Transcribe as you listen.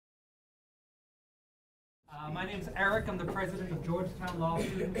My name is Eric. I'm the president of Georgetown Law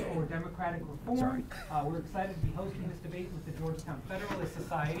Students for Democratic Reform. We're excited to be hosting this debate with the Georgetown Federalist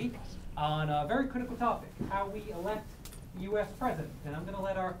Society on a very critical topic, how we elect the U.S. president. And I'm going to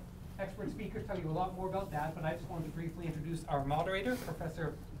let our expert speakers tell you a lot more about that, but I just wanted to briefly introduce our moderator,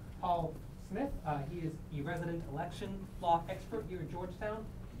 Professor Paul Smith. He is a resident election law expert here at Georgetown,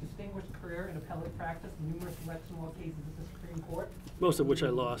 distinguished career in appellate practice, numerous election law cases at the Supreme Court. Most of which I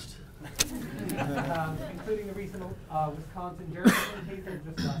lost. Including the recent Wisconsin gerrymandering case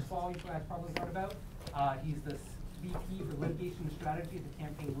that just saw, you guys probably heard about. He's the VP for litigation strategy at the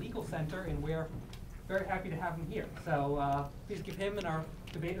Campaign Legal Center, and we're very happy to have him here. So please give him and our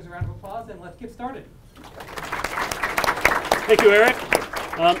debaters a round of applause, and let's get started. Thank you, Eric.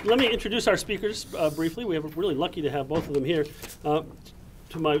 Let me introduce our speakers briefly. We're really lucky to have both of them here.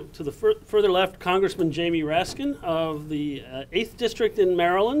 To the further left, Congressman Jamie Raskin of the 8th District in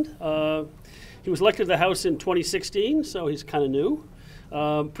Maryland. He was elected to the House in 2016, so he's kind of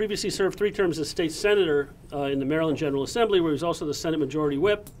new. Previously served 3 terms as state senator in the Maryland General Assembly, where he was also the Senate Majority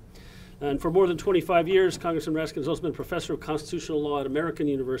Whip. And for more than 25 years, Congressman Raskin has also been a professor of constitutional law at American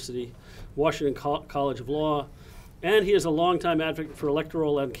University, Washington College of Law. And he is a longtime advocate for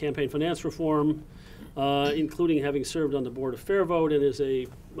electoral and campaign finance reform, including having served on the board of Fair Vote, and is a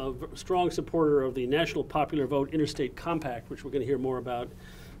strong supporter of the National Popular Vote Interstate Compact, which we're going to hear more about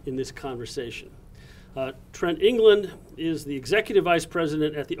in this conversation. Trent England is the executive vice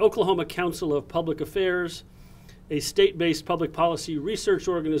president at the Oklahoma Council of Public Affairs, a state-based public policy research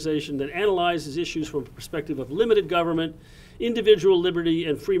organization that analyzes issues from a perspective of limited government, individual liberty,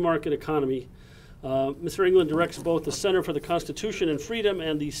 and free market economy. Mr. England directs both the Center for the Constitution and Freedom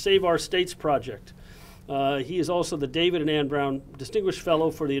and the Save Our States Project. He is also the David and Ann Brown Distinguished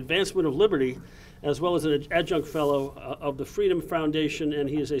Fellow for the Advancement of Liberty, as well as an adjunct fellow of the Freedom Foundation, and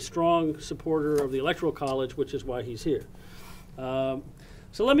he is a strong supporter of the Electoral College, which is why he's here. So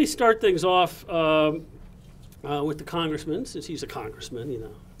let me start things off with the congressman, since he's a congressman, you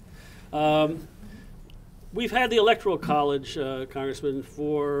know. We've had the Electoral College, Congressman,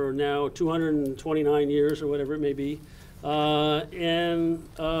 for now 229 years or whatever it may be.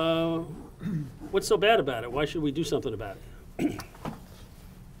 What's so bad about it? Why should we do something about it?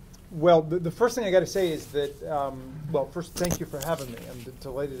 Well, the first thing I got to say is that, well, first, thank you for having me. I'm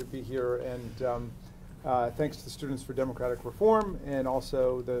delighted to be here, and thanks to the Students for Democratic Reform and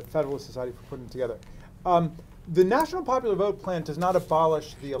also the Federalist Society for putting it together. The National Popular Vote Plan does not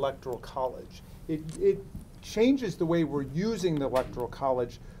abolish the Electoral College. It changes the way we're using the Electoral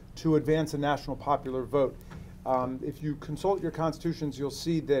College to advance a national popular vote. If you consult your constitutions, you'll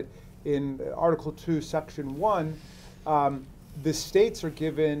see that in Article 2, Section 1, the states are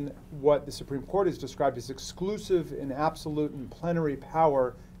given what the Supreme Court has described as exclusive and absolute and plenary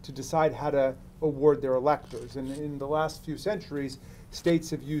power to decide how to award their electors. And in the last few centuries, states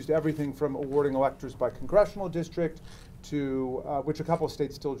have used everything from awarding electors by congressional district to, which a couple of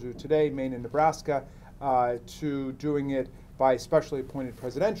states still do today, Maine and Nebraska, to doing it by specially appointed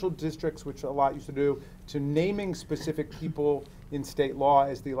presidential districts, which a lot used to do, to naming specific people in state law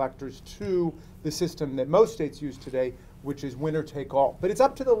as the electors, to the system that most states use today, which is winner take all. But it's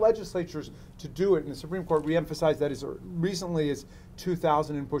up to the legislatures to do it, and the Supreme Court reemphasized that as recently as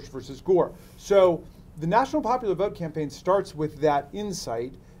 2000 in Bush versus Gore. So the National Popular Vote campaign starts with that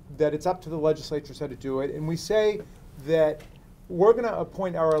insight that it's up to the legislatures how to do it, and we say that we're going to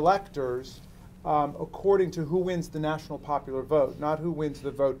appoint our electors according to who wins the national popular vote, not who wins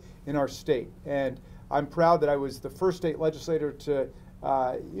the vote in our state. And I'm proud that I was the first state legislator to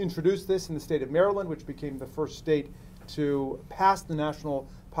introduce this in the state of Maryland, which became the first state to pass the national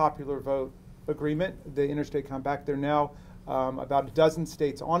popular vote agreement, the interstate compact. There are now about a dozen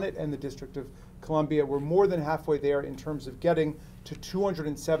states on it, and the District of Columbia. We're more than halfway there in terms of getting to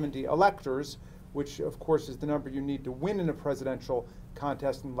 270 electors, which of course is the number you need to win in a presidential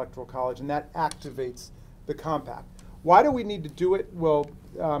contest in the Electoral College, and that activates the compact. Why do we need to do it? Well,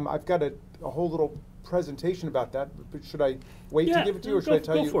 I've got a whole little presentation about that, but should I wait to give it to you, or should I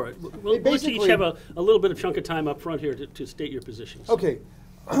tell you? Go for it. Let's each have a little bit of chunk of time up front here to state your positions. Okay.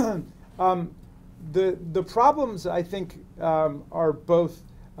 The problems, I think, are both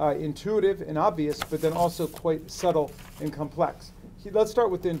intuitive and obvious, but then also quite subtle and complex. Let's start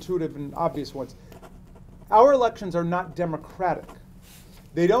with the intuitive and obvious ones. Our elections are not democratic.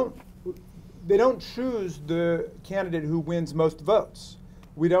 They don't choose the candidate who wins most votes.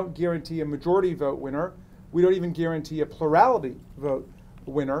 We don't guarantee a majority vote winner. We don't even guarantee a plurality vote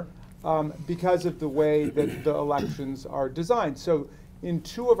winner because of the way that the elections are designed. So in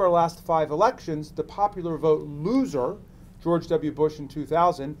 2 of our last 5 elections, the popular vote loser George W. Bush in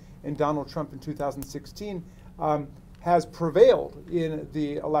 2000 and Donald Trump in 2016, has prevailed in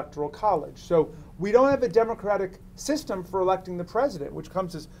the Electoral College. So we don't have a democratic system for electing the president, which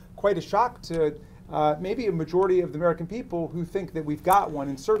comes as quite a shock to maybe a majority of the American people who think that we've got one.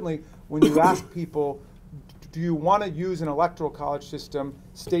 And certainly when you ask people, do you want to use an Electoral College system,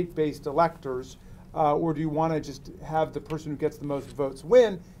 state-based electors, or do you want to just have the person who gets the most votes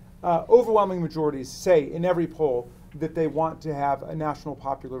win? Overwhelming majorities say in every poll that they want to have a national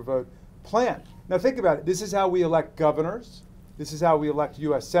popular vote plan. Now think about it. This is how we elect governors. This is how we elect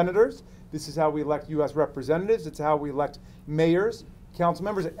U.S. senators. This is how we elect U.S. representatives. It's how we elect mayors, council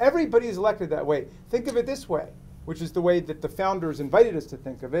members. Everybody is elected that way. Think of it this way, which is the way that the founders invited us to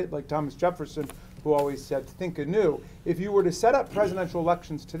think of it, like Thomas Jefferson, who always said, think anew. If you were to set up presidential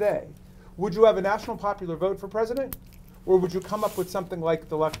elections today, would you have a national popular vote for president? Or would you come up with something like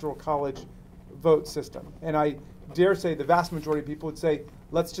the Electoral College vote system? And I dare say the vast majority of people would say,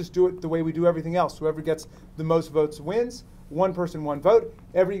 let's just do it the way we do everything else. Whoever gets the most votes wins. One person, one vote.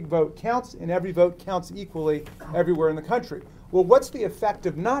 Every vote counts, and every vote counts equally everywhere in the country. Well, what's the effect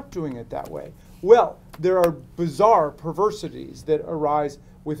of not doing it that way? Well, there are bizarre perversities that arise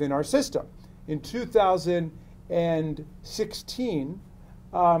within our system. In 2016,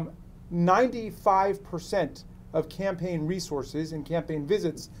 95% of campaign resources and campaign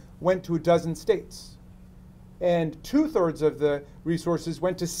visits went to a dozen states. And 2/3 of the resources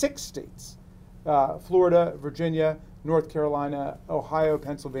went to 6 states, Florida, Virginia, North Carolina, Ohio,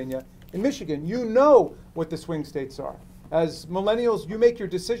 Pennsylvania, and Michigan. You know what the swing states are. As millennials, you make your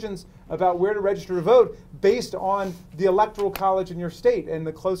decisions about where to register to vote based on the Electoral College in your state and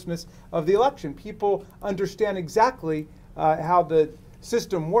the closeness of the election. People understand exactly how the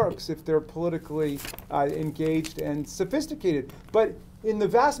system works if they're politically engaged and sophisticated. But in the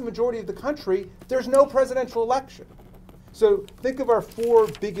vast majority of the country, there's no presidential election. So think of our 4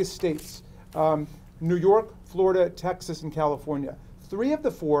 biggest states, New York, Florida, Texas, and California. 3 of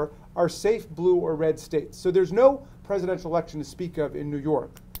the 4 are safe blue or red states. So there's no presidential election to speak of in New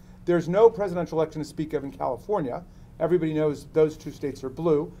York. There's no presidential election to speak of in California. Everybody knows those 2 states are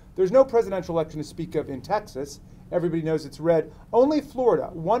blue. There's no presidential election to speak of in Texas. Everybody knows it's red. Only Florida,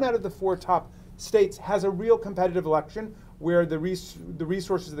 1 out of the 4 top states, has a real competitive election where the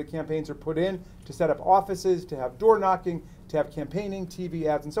resources of the campaigns are put in to set up offices, to have door knocking, to have campaigning, TV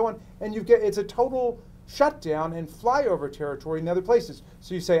ads, and so on. And it's a total shutdown and flyover territory in other places.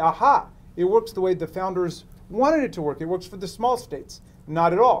 So you say, aha, it works the way the founders wanted it to work. It works for the small states.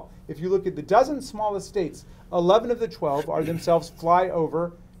 Not at all. If you look at the dozen smallest states, 11 of the 12 are themselves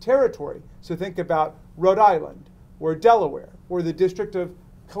flyover territory. So think about Rhode Island, or Delaware, or the District of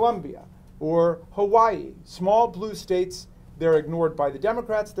Columbia, or Hawaii. Small blue states, they're ignored by the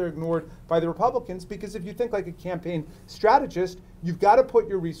Democrats, they're ignored by the Republicans, because if you think like a campaign strategist, you've got to put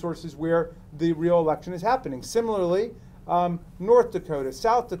your resources where the real election is happening. Similarly, North Dakota,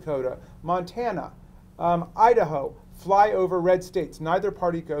 South Dakota, Montana, Idaho, flyover red states. Neither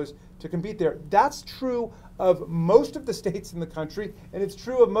party goes to compete there. That's true of most of the states in the country, and it's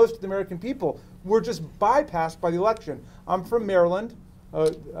true of most of the American people. We're just bypassed by the election. I'm from Maryland,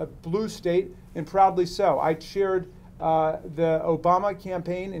 a blue state, and proudly so. I chaired the Obama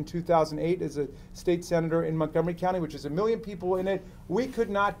campaign in 2008 as a state senator in Montgomery County, which is 1 million people in it. We could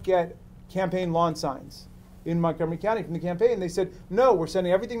not get campaign lawn signs in Montgomery County from the campaign. They said, no, we're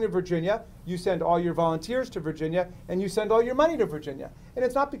sending everything to Virginia. You send all your volunteers to Virginia, and you send all your money to Virginia. And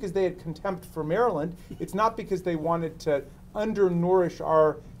it's not because they had contempt for Maryland. It's not because they wanted to undernourish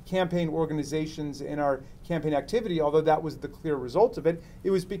our campaign organizations and our campaign activity, although that was the clear result of it.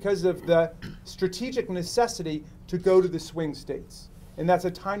 It was because of the strategic necessity to go to the swing states. And that's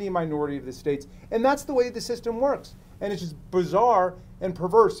a tiny minority of the states. And that's the way the system works. And it's just bizarre and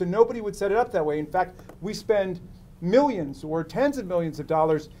perverse, and nobody would set it up that way. In fact, we spend millions or tens of millions of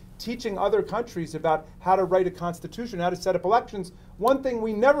dollars teaching other countries about how to write a constitution, how to set up elections. One thing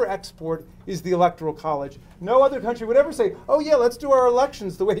we never export is the Electoral College. No other country would ever say, oh yeah, let's do our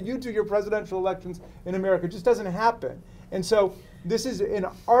elections the way you do your presidential elections in America. It just doesn't happen. And so this is an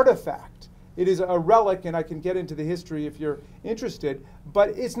artifact. It is a relic, and I can get into the history if you're interested, but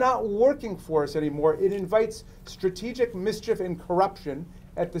it's not working for us anymore. It invites strategic mischief and corruption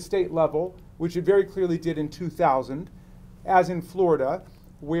at the state level, which it very clearly did in 2000, as in Florida,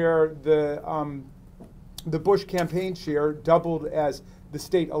 where the Bush campaign chair doubled as the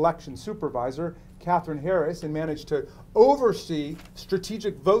state election supervisor, Katherine Harris, and managed to oversee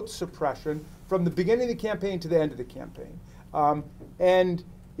strategic vote suppression from the beginning of the campaign to the end of the campaign. And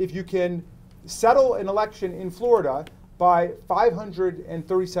if you can settle an election in Florida by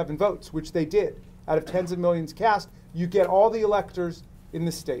 537 votes, which they did, out of tens of millions cast, you get all the electors in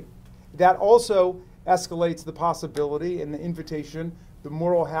the state. That also escalates the possibility and the invitation, the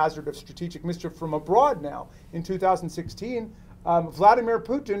moral hazard of strategic mischief from abroad now. In 2016, Vladimir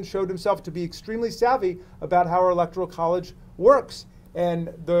Putin showed himself to be extremely savvy about how our electoral college works.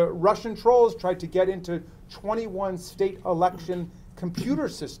 And the Russian trolls tried to get into 21 state election computer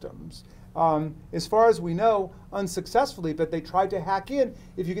systems. As far as we know, unsuccessfully, but they tried to hack in.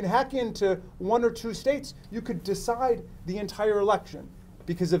 If you can hack into 1 or 2 states, you could decide the entire election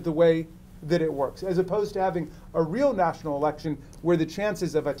because of the way that it works, as opposed to having a real national election where the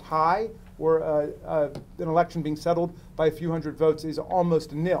chances of a tie or an election being settled by a few hundred votes is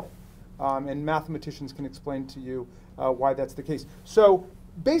almost nil. And mathematicians can explain to you why that's the case. So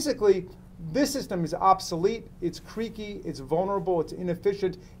basically, this system is obsolete, it's creaky, it's vulnerable, it's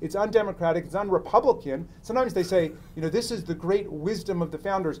inefficient, it's undemocratic, it's unrepublican. Sometimes they say, this is the great wisdom of the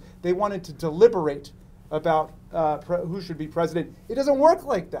founders. They wanted to deliberate about who should be president. It doesn't work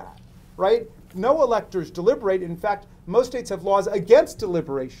like that, right? No electors deliberate. In fact, most states have laws against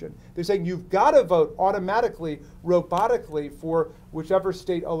deliberation. They're saying you've got to vote automatically, robotically for whichever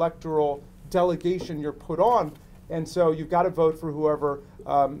state electoral delegation you're put on. And so you've got to vote for whoever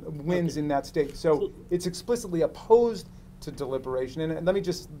wins in that state. So it's explicitly opposed to deliberation. And let me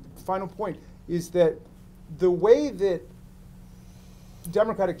just, final point is that the way that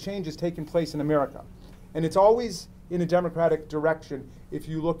democratic change has taken place in America, and it's always in a democratic direction if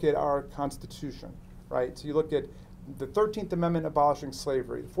you look at our Constitution, right? So you look at the 13th Amendment abolishing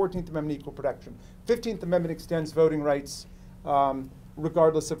slavery, the 14th Amendment equal protection, 15th Amendment extends voting rights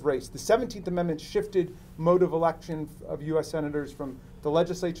regardless of race. The 17th Amendment shifted mode of election of U.S. senators from the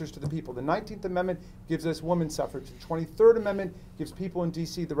legislatures to the people. The 19th Amendment gives us women's suffrage. The 23rd Amendment gives people in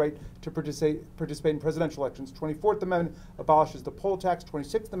D.C. the right to participate in presidential elections. 24th Amendment abolishes the poll tax.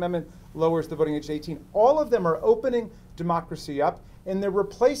 26th Amendment lowers the voting age to 18. All of them are opening democracy up, and they're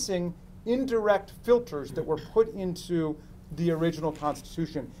replacing indirect filters that were put into the original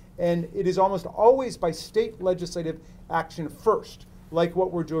Constitution. And it is almost always by state legislative action first, like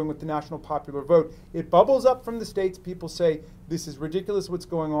what we're doing with the national popular vote. It bubbles up from the states. People say, this is ridiculous what's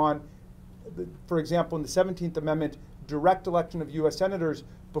going on. For example, in the 17th Amendment, direct election of U.S. senators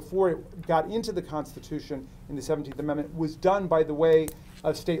before it got into the Constitution in the 17th Amendment was done by the way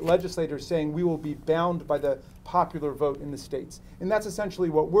of state legislators saying we will be bound by the popular vote in the states. And that's essentially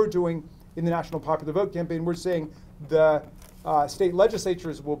what we're doing in the National Popular Vote campaign. We're saying the state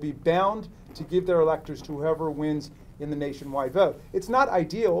legislatures will be bound to give their electors to whoever wins in the nationwide vote. It's not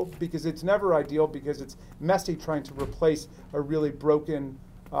ideal, because it's never ideal, because it's messy trying to replace a really broken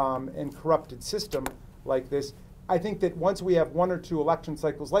and corrupted system like this. I think that once we have 1 or 2 election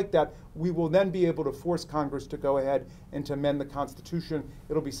cycles like that, we will then be able to force Congress to go ahead and to amend the Constitution.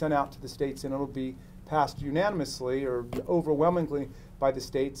 It'll be sent out to the states, and it'll be passed unanimously or overwhelmingly by the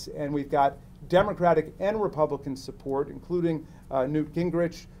states. And we've got Democratic and Republican support, including Newt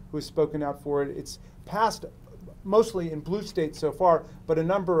Gingrich, who has spoken out for it. It's passed mostly in blue states so far, but a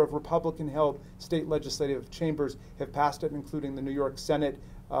number of Republican-held state legislative chambers have passed it, including the New York Senate,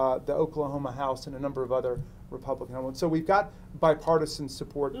 the Oklahoma House, and a number of other Republican-held ones. So we've got bipartisan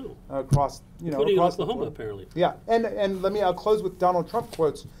support across, including across Oklahoma, apparently. Yeah, and I'll close with Donald Trump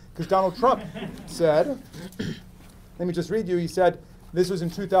quotes, because Donald Trump said, let me just read you, he said, this was in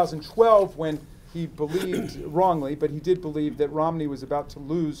 2012 when he believed, wrongly, but he did believe that Romney was about to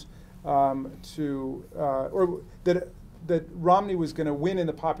lose or that Romney was going to win in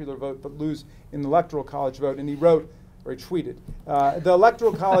the popular vote but lose in the Electoral College vote. And he wrote, or he tweeted, the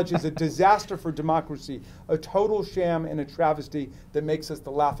Electoral College is a disaster for democracy, a total sham and a travesty that makes us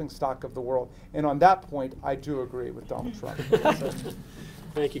the laughingstock of the world. And on that point, I do agree with Donald Trump.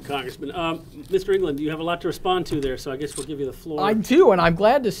 Thank you, Congressman. Mr. England, you have a lot to respond to there, so I guess we'll give you the floor. I do, and I'm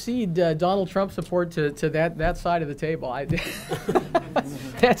glad to cede Donald Trump's support to that side of the table.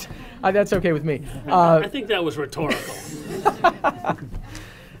 That's okay with me. I think that was rhetorical.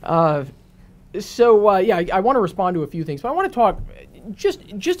 I want to respond to a few things, but I want to talk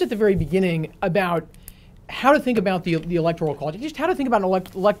just at the very beginning about how to think about the Electoral College, just how to think about an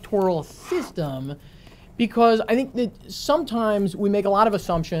electoral system. Because I think that sometimes we make a lot of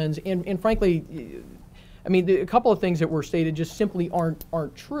assumptions, and frankly, I mean, a couple of things that were stated just simply aren't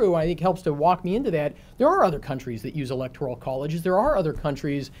true. I think it helps to walk me into that. There are other countries that use electoral colleges. There are other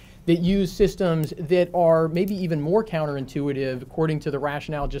countries that use systems that are maybe even more counterintuitive, according to the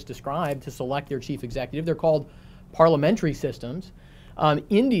rationale just described, to select their chief executive. They're called parliamentary systems.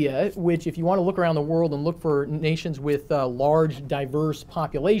 India, which if you want to look around the world and look for nations with large, diverse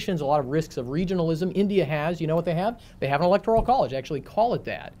populations, a lot of risks of regionalism, India has, you know what they have? They have an electoral college, actually call it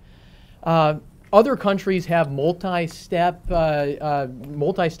that. Other countries have multi-step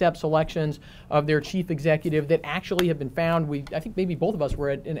selections of their chief executive that actually have been found. I think maybe both of us were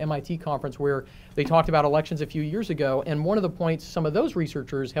at an MIT conference where they talked about elections a few years ago, and one of the points some of those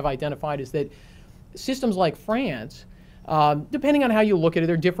researchers have identified is that systems like France, depending on how you look at it,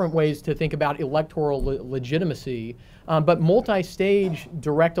 there are different ways to think about electoral legitimacy, but multi-stage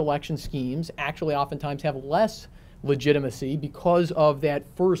direct election schemes actually oftentimes have less legitimacy because of that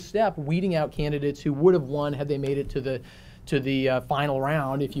first step, weeding out candidates who would have won had they made it to the final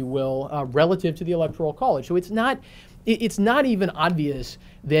round, if you will, relative to the Electoral College. So it's not even obvious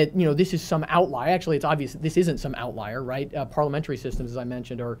that this is some outlier. Actually, it's obvious that this isn't some outlier, right? Parliamentary systems, as I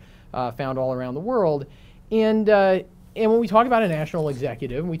mentioned, are found all around the world, and when we talk about a national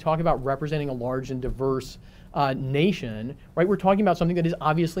executive, and we talk about representing a large and diverse nation, right, we're talking about something that is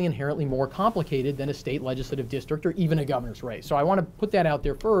obviously inherently more complicated than a state legislative district or even a governor's race. So I want to put that out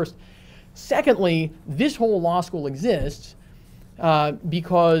there first. Secondly, this whole law school exists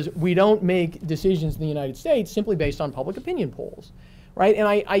because we don't make decisions in the United States simply based on public opinion polls, right? And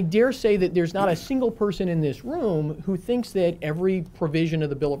I dare say that there's not a single person in this room who thinks that every provision of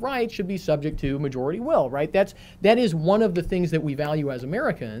the Bill of Rights should be subject to majority will, right? That is one of the things that we value as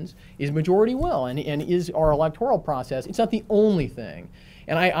Americans, is majority will, and is our electoral process. It's not the only thing.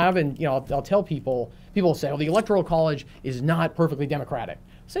 And I often, I'll tell people say, well, the Electoral College is not perfectly democratic.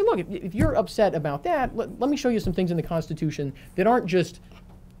 Say, look, if you're upset about that, let me show you some things in the Constitution that aren't just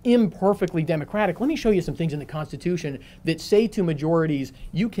imperfectly democratic. Let me show you some things in the Constitution that say to majorities,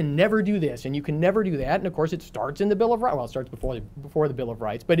 you can never do this and you can never do that. And of course, it starts in the Bill of Rights. Well, it starts before the Bill of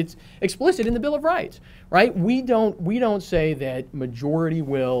Rights, but it's explicit in the Bill of Rights, right? We don't say that majority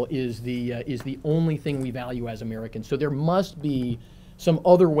will is the only thing we value as Americans. So there must be some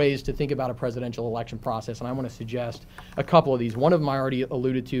other ways to think about a presidential election process, and I want to suggest a couple of these. One of them I already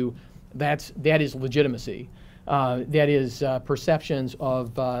alluded to. That is legitimacy. That is perceptions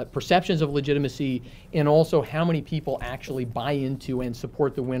of legitimacy, and also how many people actually buy into and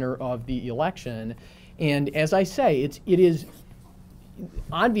support the winner of the election. And as I say, it is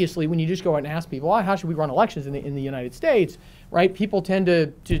obviously when you just go out and ask people, well, how should we run elections in the United States, right? People tend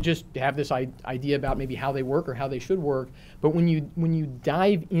to just have this idea about maybe how they work or how they should work. But when you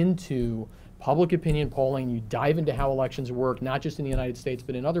dive into public opinion polling, you dive into how elections work, not just in the United States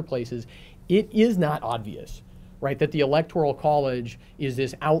but in other places, it is not obvious, right, that the Electoral College is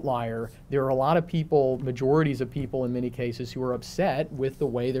this outlier. There are a lot of people, majorities of people in many cases, who are upset with the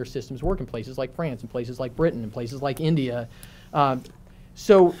way their systems work in places like France, in places like Britain, in places like India.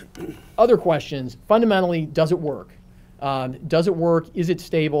 So other questions, fundamentally, does it work? Does it work? Is it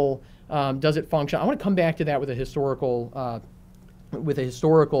stable? Does it function? I want to come back to that with a historical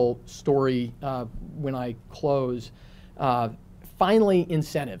story when I close. Finally,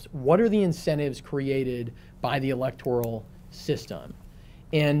 incentives. What are the incentives created by the electoral system?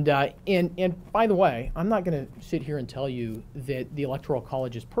 And by the way, I'm not going to sit here and tell you that the Electoral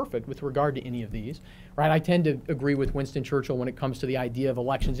College is perfect with regard to any of these, right? I tend to agree with Winston Churchill when it comes to the idea of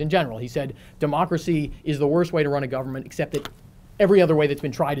elections in general. He said democracy is the worst way to run a government, except that every other way that's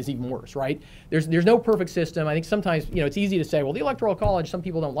been tried is even worse, right? There's no perfect system. I think sometimes, it's easy to say, well, the Electoral College, some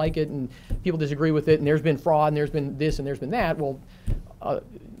people don't like it and people disagree with it, and there's been fraud and there's been this and there's been that. Well,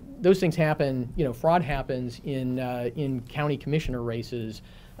 those things happen. Fraud happens in county commissioner races.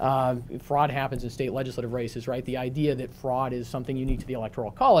 Fraud happens in state legislative races, right? The idea that fraud is something unique to the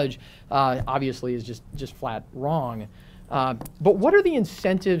Electoral College obviously is just flat wrong. But what are the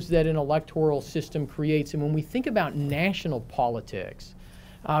incentives that an electoral system creates? And when we think about national politics,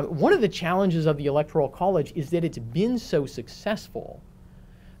 one of the challenges of the Electoral College is that it's been so successful.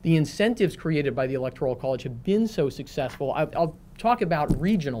 The incentives created by the Electoral College have been so successful. I'll talk about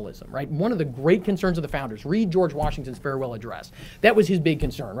regionalism, right? One of the great concerns of the founders, read George Washington's farewell address. That was his big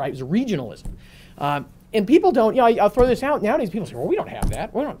concern, right? It was regionalism. And people don't, I'll throw this out. Nowadays people say, well, we don't have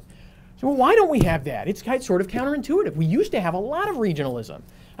that. We don't. So why don't we have that? It's sort of counterintuitive. We used to have a lot of regionalism.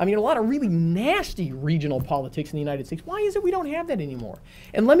 I mean, a lot of really nasty regional politics in the United States. Why is it we don't have that anymore?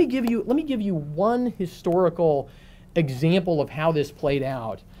 And let me give you one historical example of how this played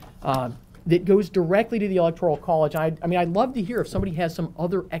out that goes directly to the Electoral College. I mean, I'd love to hear if somebody has some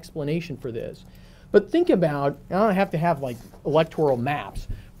other explanation for this. But think about, I don't have to have like electoral maps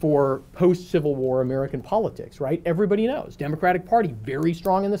for post-Civil War American politics, right? Everybody knows. Democratic Party, very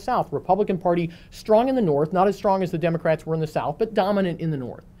strong in the South. Republican Party, strong in the North, not as strong as the Democrats were in the South, but dominant in the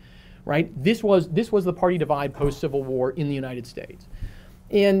North, right? This was the party divide post-Civil War in the United States.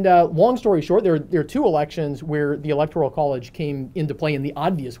 And long story short, there are two elections where the Electoral College came into play in the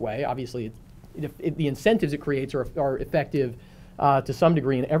obvious way. Obviously, the incentives it creates are effective to some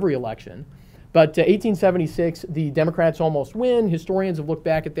degree in every election. But 1876, the Democrats almost win. Historians have looked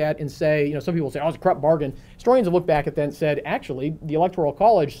back at that and say, some people say, oh, it's a corrupt bargain. Historians have looked back at that and said, actually, the Electoral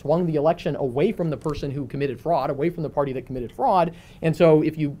College swung the election away from the person who committed fraud, away from the party that committed fraud. And so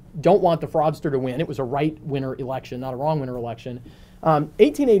if you don't want the fraudster to win, it was a right winner election, not a wrong winner election.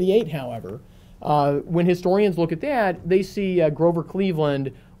 1888, however, when historians look at that, they see Grover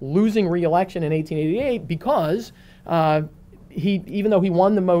Cleveland losing re-election in 1888 because even though he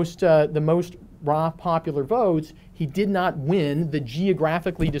won the most raw popular votes, he did not win the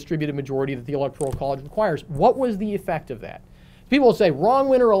geographically distributed majority that the Electoral College requires. What was the effect of that? People will say, wrong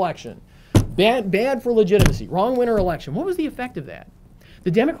winner election, bad for legitimacy, wrong winner election. What was the effect of that?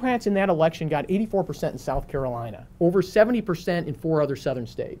 The Democrats in that election got 84% in South Carolina, over 70% in 4 other southern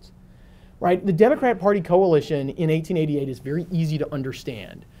states. Right? The Democrat Party coalition in 1888 is very easy to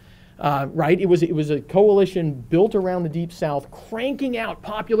understand. Right? It was a coalition built around the Deep South, cranking out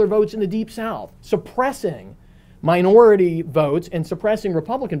popular votes in the Deep South, suppressing minority votes and suppressing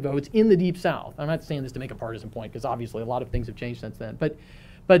Republican votes in the Deep South. I'm not saying this to make a partisan point, because obviously a lot of things have changed since then.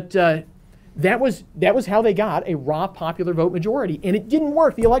 But that was how they got a raw popular vote majority, and it didn't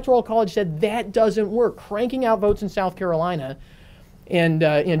work. The Electoral College said that doesn't work. Cranking out votes in South Carolina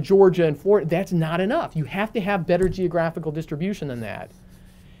and Georgia and Florida, that's not enough. You have to have better geographical distribution than that.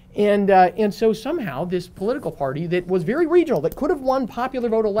 And so somehow this political party that was very regional, that could have won popular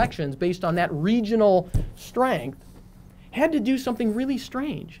vote elections based on that regional strength, had to do something really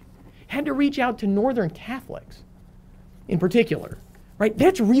strange. Had to reach out to Northern Catholics in particular. Right?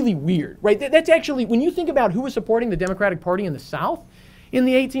 That's really weird. Right? That's actually, when you think about who was supporting the Democratic Party in the South in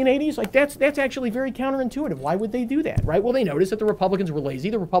the 1880s, like that's actually very counterintuitive. Why would they do that? Right? Well, they noticed that the Republicans were lazy.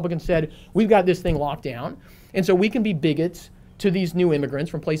 The Republicans said, we've got this thing locked down, and so we can be bigots to these new immigrants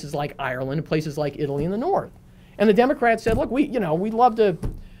from places like Ireland and places like Italy in the north. And the Democrats said, look, we'd love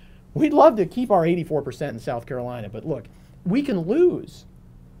to keep our 84% in South Carolina, but look, we can lose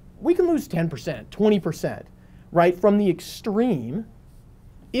 10%, 20%, right, from the extreme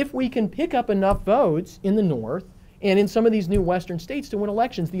if we can pick up enough votes in the north and in some of these new western states to win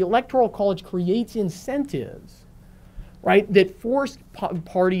elections. The Electoral College creates incentives, right, that force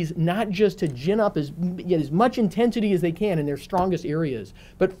parties not just to gin up get as much intensity as they can in their strongest areas,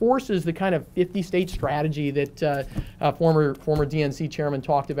 but forces the kind of 50-state strategy that former DNC chairman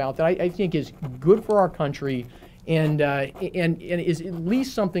talked about that I think is good for our country and is at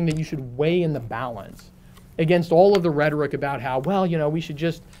least something that you should weigh in the balance against all of the rhetoric about how, well, we should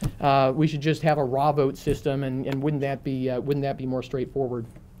just have a raw vote system and wouldn't that be more straightforward?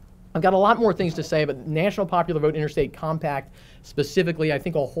 I've got a lot more things to say, but National Popular Vote Interstate Compact specifically, I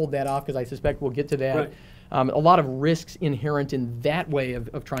think I'll hold that off because I suspect we'll get to that. Right. A lot of risks inherent in that way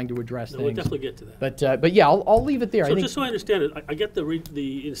of trying to address things. We'll definitely get to that. But yeah, I'll leave it there. So just so I understand it, I get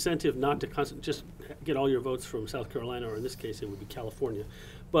the incentive not to just get all your votes from South Carolina, or in this case it would be California.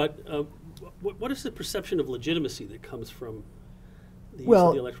 But what is the perception of legitimacy that comes from the use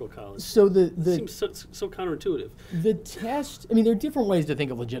of the Electoral College? So it seems so counterintuitive. The test, I mean, there are different ways to think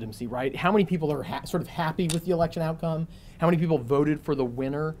of legitimacy, right? How many people are sort of happy with the election outcome? How many people voted for the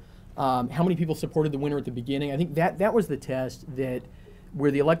winner? How many people supported the winner at the beginning? I think that was the test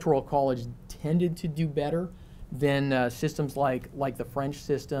where the Electoral College tended to do better than systems like the French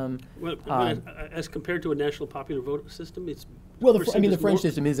system. Well, as compared to a national popular vote system, it's the French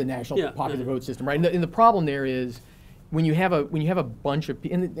system is a national popular vote system, right? And the problem there is when you have a bunch of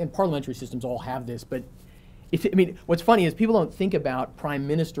and parliamentary systems all have this, but what's funny is people don't think about prime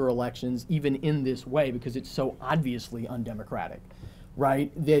minister elections even in this way because it's so obviously undemocratic,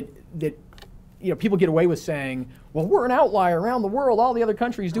 right? That people get away with saying, well, we're an outlier around the world. All the other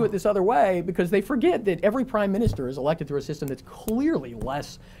countries do it this other way, because they forget that every prime minister is elected through a system that's clearly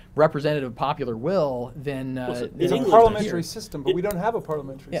less representative of popular will than it's a parliamentary system, but we don't have a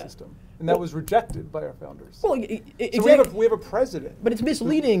parliamentary system, and that was rejected by our founders. Well, so we have a president, but it's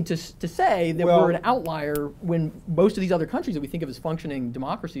misleading to say that we're an outlier when most of these other countries that we think of as functioning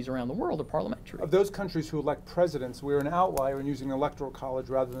democracies around the world are parliamentary. Of those countries who elect presidents, we're an outlier in using an electoral college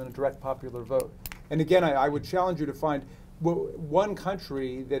rather than a direct popular vote. And again, I would challenge you to find one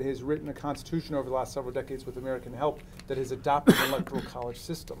country that has written a constitution over the last several decades with American help that has adopted an electoral college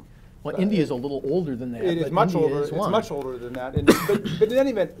system. Well, India is a little older than that. It is much older. It's much older than that. But in any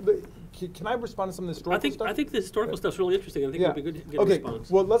event, can I respond to some of the historical stuff? I think the historical stuff's really interesting. I think it would be good to get a response.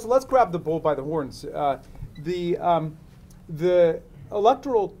 Well, let's grab the bull by the horns. The history of the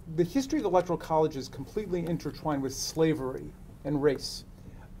electoral college is completely intertwined with slavery and race,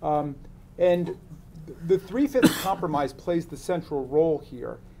 and the 3/5 compromise plays the central role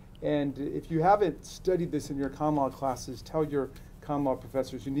here. And if you haven't studied this in your con law classes, tell your con law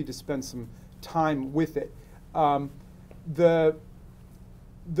professors you need to spend some time with it.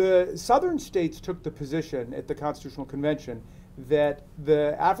 The southern states took the position at the Constitutional Convention that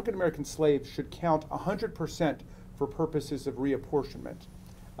the African American slaves should count 100% for purposes of reapportionment.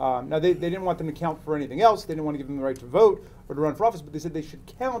 Now, they didn't want them to count for anything else. They didn't want to give them the right to vote or to run for office, but they said they should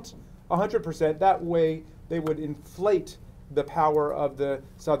count 100%. That way, they would inflate the power of the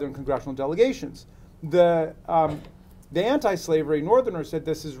southern congressional delegations. The anti-slavery Northerners said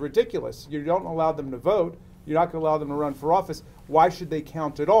this is ridiculous. You don't allow them to vote. You're not going to allow them to run for office. Why should they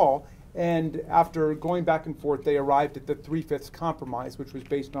count at all? And after going back and forth, they arrived at the 3/5 compromise, which was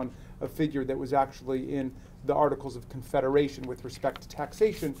based on a figure that was actually in the Articles of Confederation with respect to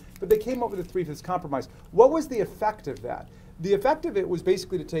taxation. But they came up with the 3/5 compromise. What was the effect of that? The effect of it was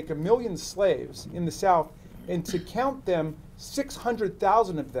basically to take 1 million slaves in the South and to count them,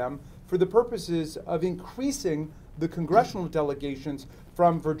 600,000 of them, for the purposes of increasing the congressional delegations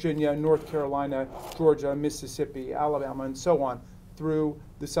from Virginia, North Carolina, Georgia, Mississippi, Alabama, and so on through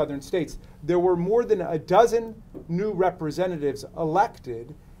the southern states. There were more than a dozen new representatives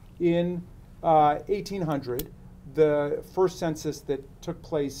elected in 1800, the first census that took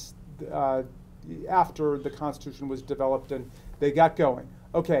place after the Constitution was developed and they got going.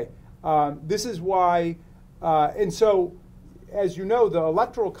 Okay, this is why, and so, as you know, the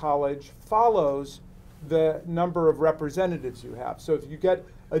Electoral College follows the number of representatives you have. So if you get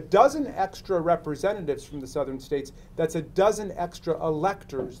a dozen extra representatives from the southern states, that's a dozen extra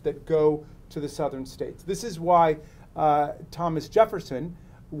electors that go to the southern states. This is why Thomas Jefferson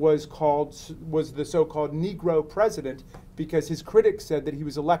was the so-called Negro president, because his critics said that he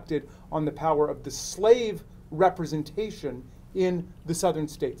was elected on the power of the slave representation in the southern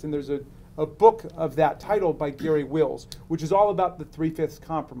states. And there's a book of that title by Gary Wills, which is all about the 3/5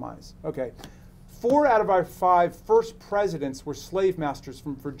 compromise. Okay. 4 out of our 5 first presidents were slave masters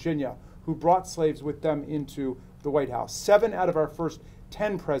from Virginia who brought slaves with them into the White House. 7 out of our first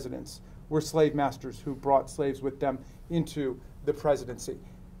 10 presidents were slave masters who brought slaves with them into the presidency.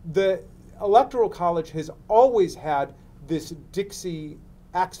 The Electoral College has always had this Dixie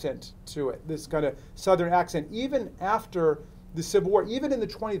accent to it, this kind of Southern accent. Even after the Civil War, even in the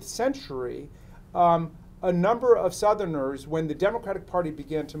 20th century, a number of Southerners, when the Democratic Party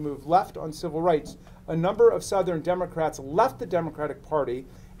began to move left on civil rights, a number of Southern Democrats left the Democratic Party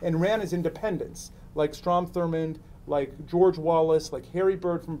and ran as independents, like Strom Thurmond, like George Wallace, like Harry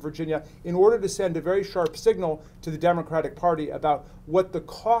Byrd from Virginia, in order to send a very sharp signal to the Democratic Party about what the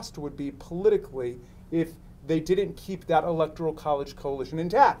cost would be politically if they didn't keep that Electoral College coalition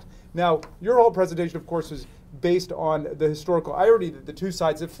intact. Now, your whole presentation, of course, is based on the historical irony that the two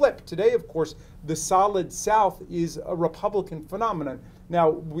sides have flipped. Today, of course, the solid South is a Republican phenomenon.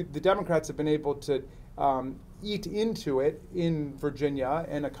 Now, the Democrats have been able to eat into it in Virginia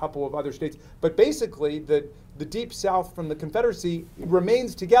and a couple of other states, but basically the Deep South from the Confederacy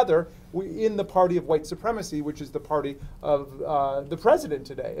remains together in the party of white supremacy, which is the party of the president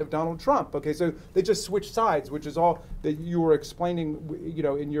today, of Donald Trump. Okay, so they just switched sides, which is all that you were explaining, you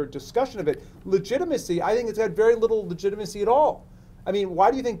know, in your discussion of it. Legitimacy, I think it's had very little legitimacy at all. I mean, why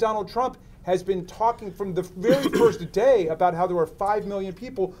do you think Donald Trump has been talking from the very first day about how there were 5 million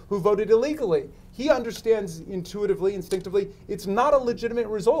people who voted illegally? He understands intuitively, instinctively, it's not a legitimate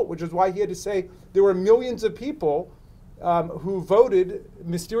result, which is why he had to say there were millions of people who voted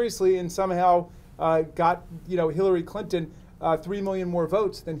mysteriously and somehow got, you know, Hillary Clinton 3 million more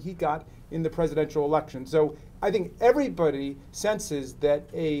votes than he got in the presidential election. So I think everybody senses that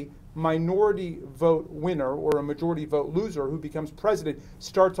a minority vote winner or a majority vote loser who becomes president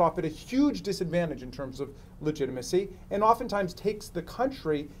starts off at a huge disadvantage in terms of legitimacy and oftentimes takes the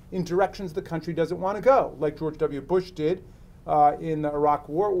country in directions the country doesn't want to go, like George W. Bush did in the Iraq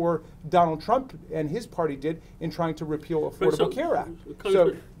War, or Donald Trump and his party did in trying to repeal Affordable Care Act.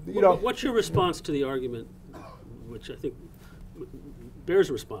 So, you know, what's your response to the argument, which I think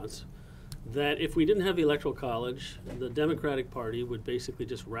bears response, that if we didn't have the Electoral College, the Democratic Party would basically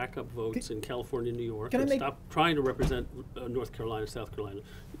just rack up votes in California and New York and stop trying to represent North Carolina, South Carolina?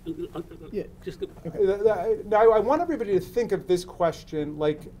 Yeah. Now, I want everybody to think of this question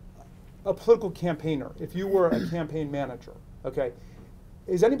like a political campaigner. If you were a campaign manager, okay?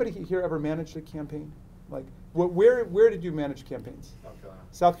 Has anybody here ever managed a campaign? Like, where did you manage campaigns? South Carolina.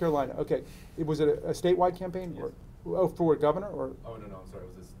 South Carolina, okay. Was it a statewide campaign? Yes. Or for governor? Or? Oh, no, I'm sorry.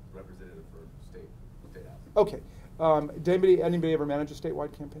 It was a representative for state house. Okay. Did anybody ever manage a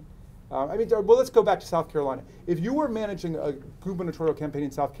statewide campaign? I mean, well, let's go back to South Carolina. If you were managing a gubernatorial campaign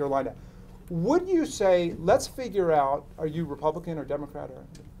in South Carolina, would you say, let's figure out, are you Republican or Democrat? Or?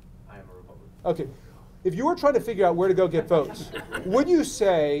 I am a Republican. Okay. If you were trying to figure out where to go get votes, would you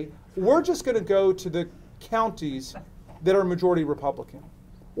say, we're just going to go to the counties that are majority Republican?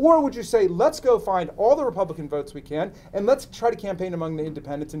 Or would you say, let's go find all the Republican votes we can, and let's try to campaign among the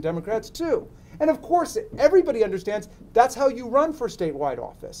independents and Democrats too? And of course, everybody understands that's how you run for statewide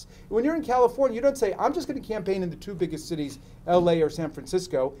office. When you're in California, you don't say, I'm just going to campaign in the two biggest cities, LA or San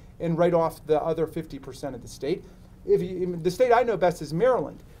Francisco, and write off the other 50% of the state. The state I know best is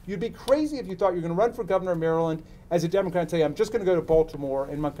Maryland. You'd be crazy if you thought you're going to run for governor of Maryland as a Democrat and say, I'm just going to go to Baltimore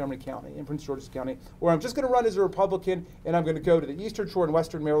and Montgomery County and Prince George's County, or I'm just going to run as a Republican and I'm going to go to the Eastern Shore and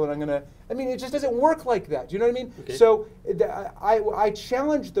Western Maryland. It just doesn't work like that. Do you know what I mean? Okay. So I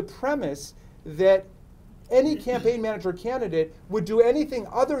challenge the premise that any campaign manager or candidate would do anything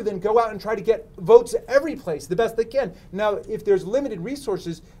other than go out and try to get votes every place the best they can. Now, if there's limited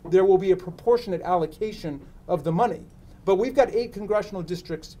resources, there will be a proportionate allocation of the money. But we've got 8 congressional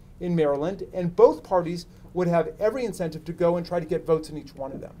districts in Maryland, and both parties would have every incentive to go and try to get votes in each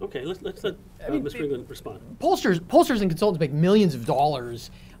one of them. Okay, let's let Ms. England respond. Pollsters and consultants make millions of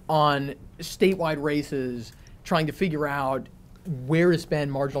dollars on statewide races trying to figure out where to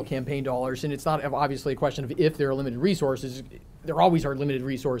spend marginal campaign dollars, and it's not obviously a question of if there are limited resources. There always are limited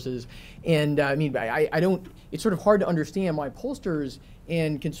resources, and I don't. It's sort of hard to understand why pollsters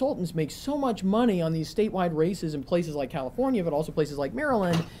and consultants make so much money on these statewide races in places like California, but also places like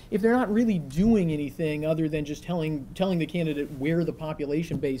Maryland, if they're not really doing anything other than just telling the candidate where the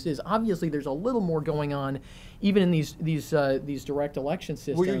population base is. Obviously, there's a little more going on, even in these direct election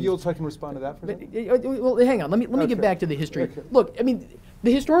systems. Will you yield so I can respond to that for a second? Well, hang on. Let me get back to the history. Okay. Look,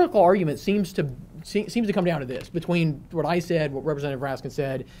 the historical argument seems to come down to this. Between what I said, what Representative Raskin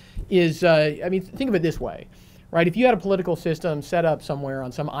said, is think of it this way, right? If you had a political system set up somewhere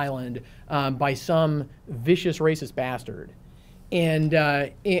on some island by some vicious racist bastard, and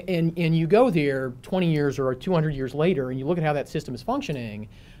you go there 20 years or 200 years later, and you look at how that system is functioning.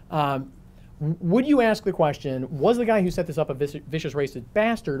 Would you ask the question, was the guy who set this up a vicious racist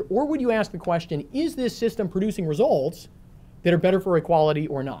bastard, or would you ask the question, is this system producing results that are better for equality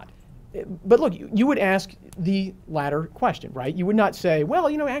or not? But look, you would ask the latter question, right? You would not say, well,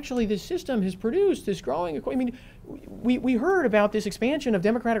 actually this system has produced this growing. We heard about this expansion of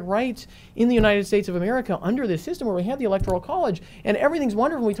democratic rights in the United States of America under this system where we had the Electoral College, and everything's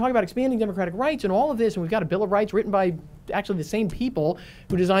wonderful. We talk about expanding democratic rights and all of this, and we've got a Bill of Rights written by actually the same people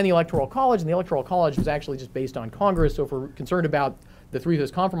who designed the Electoral College, and the Electoral College was actually just based on Congress. So if we're concerned about the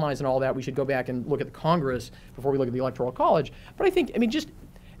Three-Fifths Compromise and all that, we should go back and look at the Congress before we look at the Electoral College. But I think, just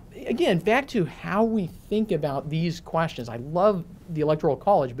again, back to how we think about these questions. I love the Electoral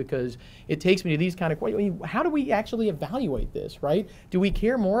College because it takes me to these kind of questions. How do we actually evaluate this, right? Do we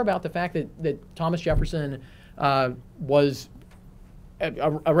care more about the fact that Thomas Jefferson was a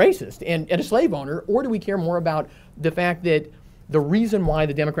racist and a slave owner, or do we care more about the fact that the reason why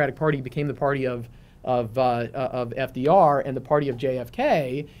the Democratic Party became the party of FDR and the party of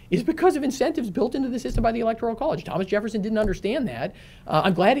JFK is because of incentives built into the system by the Electoral College? Thomas Jefferson didn't understand that.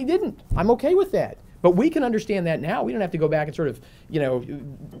 I'm glad he didn't. I'm okay with that. But we can understand that now. We don't have to go back and sort of,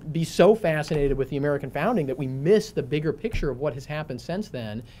 be so fascinated with the American founding that we miss the bigger picture of what has happened since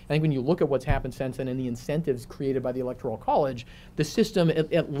then. I think when you look at what's happened since then and the incentives created by the Electoral College, the system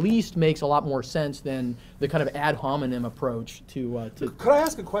at least makes a lot more sense than the kind of ad hominem approach to. Could I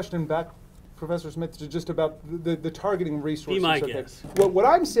ask a question back, Professor Smith, just about the targeting resources? Be my guest. What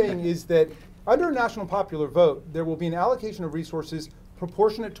I'm saying is that under a national popular vote, there will be an allocation of resources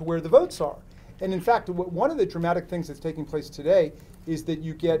proportionate to where the votes are. And in fact, one of the dramatic things that's taking place today is that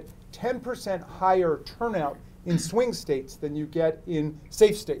you get 10% higher turnout in swing states than you get in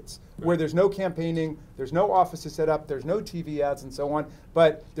safe states, where there's no campaigning, there's no offices set up, there's no TV ads and so on.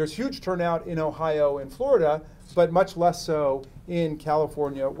 But there's huge turnout in Ohio and Florida, but much less so in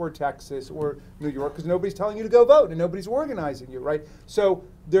California or Texas or New York, because nobody's telling you to go vote and nobody's organizing you, right? So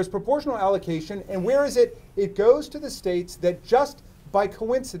there's proportional allocation, and where is it? It goes to the states that just by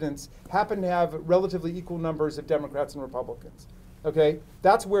coincidence happen to have relatively equal numbers of Democrats and Republicans. Okay,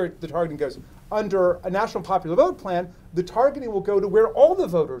 that's where the targeting goes. Under a national popular vote plan, the targeting will go to where all the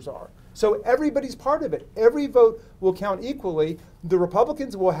voters are. So everybody's part of it. Every vote will count equally. The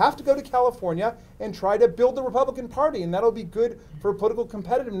Republicans will have to go to California and try to build the Republican Party, and that'll be good for political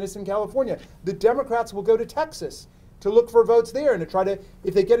competitiveness in California. The Democrats will go to Texas to look for votes there and to try to,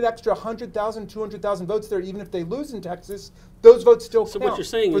 if they get an extra 100,000, 200,000 votes there, even if they lose in Texas, those votes still count. So what you're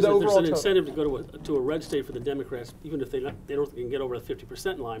saying is that there's an total incentive to go to a red state for the Democrats, even if they don't can get over the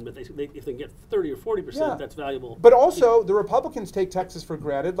 50% line, but if they get 30 or 40%, that's valuable. But also, the Republicans take Texas for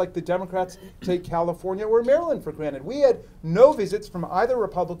granted, like the Democrats take California or Maryland for granted. We had no visits from either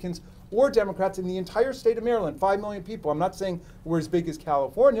Republicans or Democrats in the entire state of Maryland, 5 million people. I'm not saying we're as big as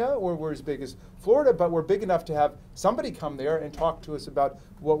California or we're as big as Florida, but we're big enough to have somebody come there and talk to us about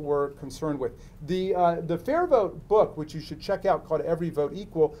what we're concerned with. The Fair Vote book, which you should check out, called Every Vote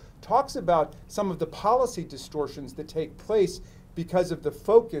Equal, talks about some of the policy distortions that take place because of the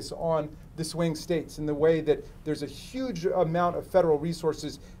focus on the swing states and the way that there's a huge amount of federal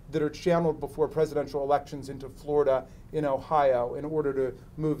resources that are channeled before presidential elections into Florida and Ohio in order to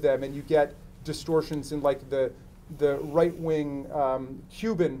move them. And you get distortions in like the right-wing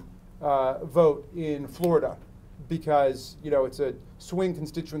Cuban vote in Florida because it's a swing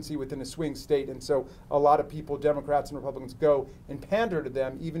constituency within a swing state, and so a lot of people, Democrats and Republicans, go and pander to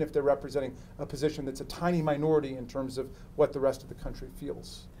them, even if they're representing a position that's a tiny minority in terms of what the rest of the country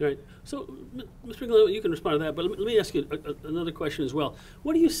feels. Right. So, Mr. Gill, you can respond to that, but let me ask you another question as well.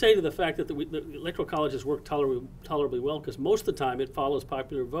 What do you say to the fact that the Electoral College has worked tolerably well? Because most of the time it follows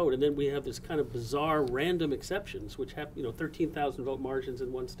popular vote, and then we have this kind of bizarre random exceptions, which have 13,000 vote margins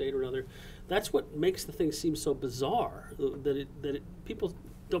in one state or another. That's what makes the thing seem so bizarre, that people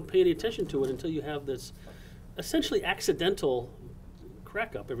don't pay any attention to it until you have this essentially accidental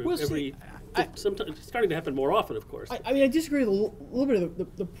crack up sometimes it's starting to happen more often, of course. I disagree with a little bit of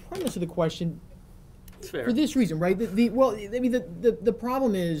the premise of the question. It's fair. For this reason, right? The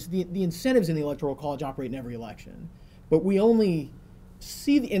problem is the incentives in the Electoral College operate in every election, but we only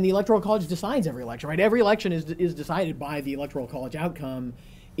see, and the Electoral College decides every election, right? Every election is decided by the Electoral College outcome.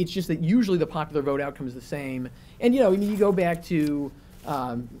 It's just that usually the popular vote outcome is the same. And you go back to,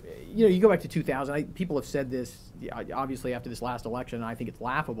 2000. People have said this, obviously after this last election, and I think it's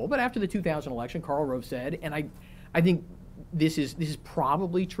laughable. But after the 2000 election, Karl Rove said, and I think this is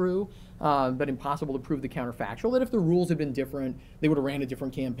probably true, but impossible to prove the counterfactual, that if the rules had been different, they would have ran a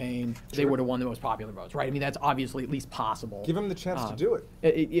different campaign. Sure. They would have won the most popular votes, right? I mean, that's obviously at least possible. Give them the chance to do it.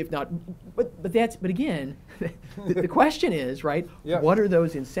 If not, but again, the question is, right? Yeah. What are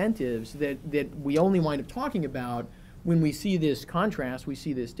those incentives that we only wind up talking about when we see this contrast, we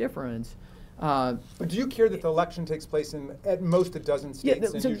see this difference? But do you care that the election takes place in at most a dozen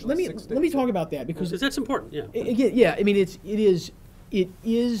states? So let me talk about that because that's important. Yeah. Yeah. I mean, it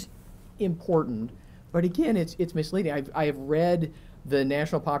is important, but again, it's misleading. I have read the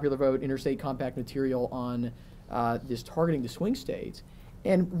National Popular Vote Interstate Compact material on this targeting the swing states,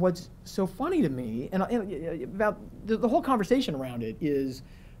 and what's so funny to me, and about the whole conversation around it is,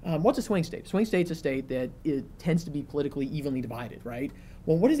 what's a swing state? Swing state's a state that it tends to be politically evenly divided, right?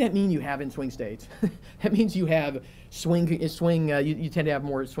 Well, what does that mean you have in swing states? That means you have swing. You tend to have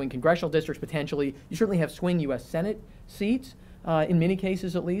more swing congressional districts potentially. You certainly have swing U.S. Senate seats in many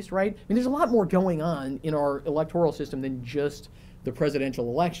cases, at least, right? I mean, there's a lot more going on in our electoral system than just the presidential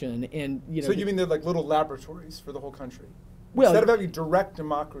election. And so you mean they're like little laboratories for the whole country? Well, instead of having direct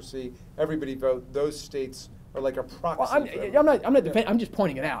democracy, everybody vote. Those states are like a proxy. Well, I'm just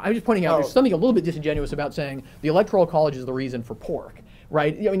pointing it out. I'm just pointing out there's something a little bit disingenuous about saying the Electoral College is the reason for pork,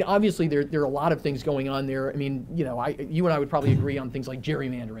 right? I mean, obviously there are a lot of things going on there. I mean, you and I would probably agree on things like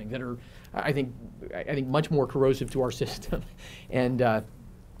gerrymandering that are, I think much more corrosive to our system. And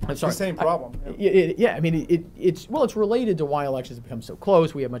it's the same problem. I mean, it's related to why elections have become so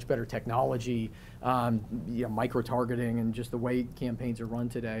close. We have much better technology, micro-targeting, and just the way campaigns are run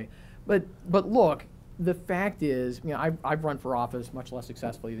today. But look, the fact is, I've run for office much less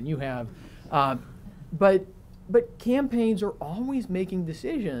successfully than you have, but campaigns are always making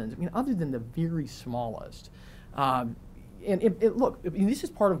decisions. I mean, other than the very smallest. Look, this is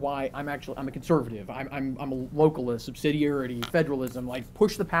part of why I'm a conservative. I'm a localist, subsidiarity, federalism, like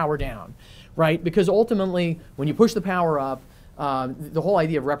push the power down, right? Because ultimately, when you push the power up, the whole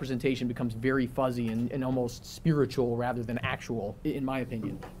idea of representation becomes very fuzzy and almost spiritual rather than actual, in my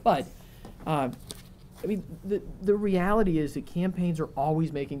opinion. But I mean, the reality is that campaigns are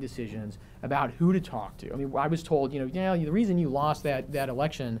always making decisions about who to talk to. I mean, I was told, the reason you lost that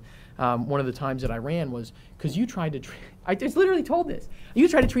election, one of the times that I ran was because you tried to I just literally told this. You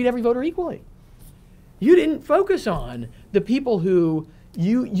tried to treat every voter equally. You didn't focus on the people who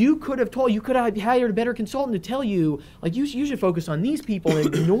you could have told, you could have hired a better consultant to tell you, like, you should focus on these people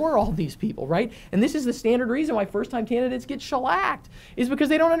and ignore all these people, right? And this is the standard reason why first-time candidates get shellacked, is because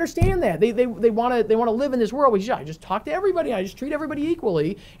they don't understand that. They want to live in this world where I just talk to everybody, I just treat everybody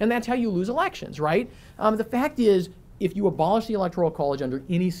equally, and that's how you lose elections, right? The fact is, if you abolish the Electoral College under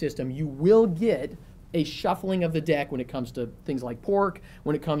any system, you will get a shuffling of the deck when it comes to things like pork,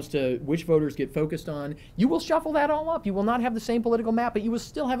 when it comes to which voters get focused on. You will shuffle that all up. You will not have the same political map, but you will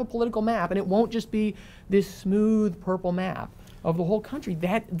still have a political map, and it won't just be this smooth purple map of the whole country.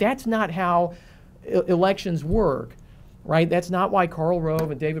 That's not how elections work. right? That's not why Karl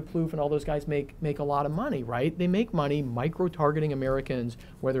Rove and David Plouffe and all those guys make a lot of money, right? They make money micro-targeting Americans,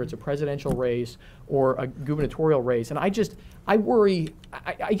 whether it's a presidential race or a gubernatorial race. And I worry,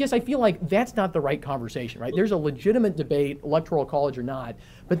 I guess I feel like that's not the right conversation, right? There's a legitimate debate, electoral college or not,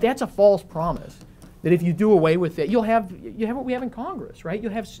 but that's a false promise. That if you do away with it, you have what we have in Congress, right? You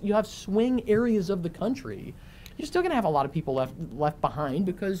have swing areas of the country. You're still going to have a lot of people left behind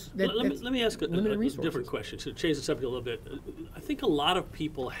because let me ask a different question to change the subject a little bit. I think a lot of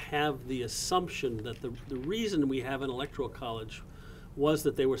people have the assumption that the reason we have an electoral college was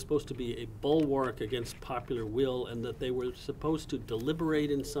that they were supposed to be a bulwark against popular will, and that they were supposed to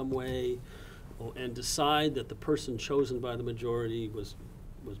deliberate in some way and decide that the person chosen by the majority was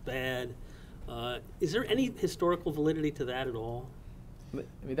bad. Is there any historical validity to that at all? I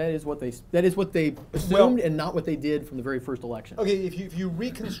mean, that is what they assumed, and not what they did from the very first election. Okay, if you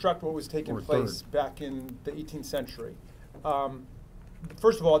reconstruct what was taking place back in the 18th century,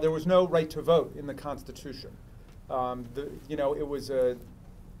 first of all, there was no right to vote in the Constitution. It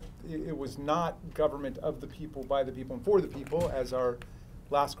was not government of the people, by the people, and for the people, as our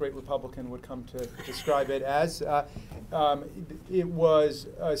last great Republican would come to describe it as. It was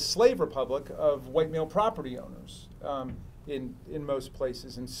a slave republic of white male property owners. In most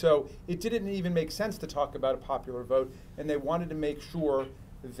places. And so it didn't even make sense to talk about a popular vote, and they wanted to make sure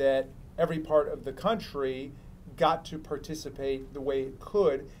that every part of the country got to participate the way it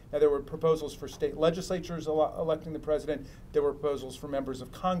could. Now, there were proposals for state legislatures electing the president. There were proposals for members of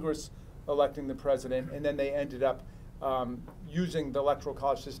Congress electing the president, and then they ended up using the electoral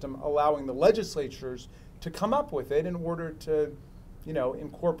college system, allowing the legislatures to come up with it in order to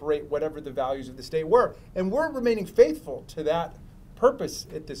incorporate whatever the values of the state were. And we're remaining faithful to that purpose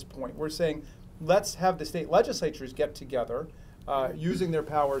at this point. We're saying, let's have the state legislatures get together, using their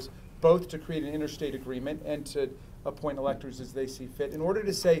powers both to create an interstate agreement and to appoint electors as they see fit, in order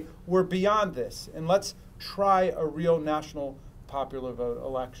to say, we're beyond this, and let's try a real national popular vote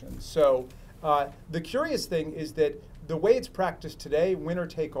election. So the curious thing is that the way it's practiced today, winner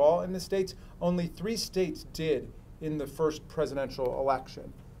take all in the states, only 3 states did in the first presidential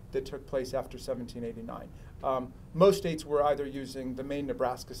election that took place after 1789. Most states were either using the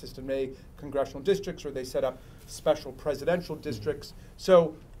Maine-Nebraska system, congressional districts, or they set up special presidential districts.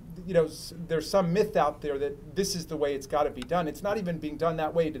 So, there's some myth out there that this is the way it's got to be done. It's not even being done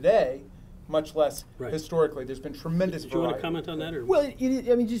that way today, much less historically. There's been tremendous variety. Do you want to comment on that? Or? Well,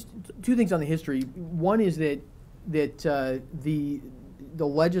 just 2 things on the history. One is that the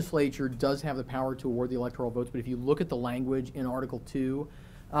legislature does have the power to award the electoral votes, but if you look at the language in Article 2,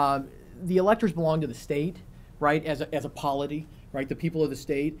 the electors belong to the state, right, as a polity, right, the people of the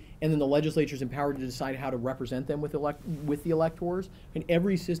state, and then the legislature is empowered to decide how to represent them with the electors. And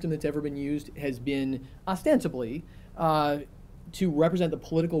every system that's ever been used has been ostensibly to represent the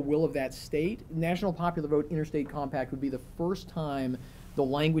political will of that state. National Popular Vote Interstate Compact would be the first time the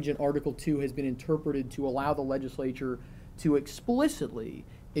language in Article 2 has been interpreted to allow the legislature to explicitly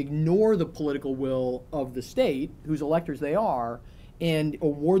ignore the political will of the state, whose electors they are, and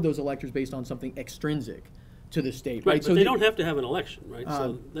award those electors based on something extrinsic to the state. Right, right? but So they don't have to have an election, right?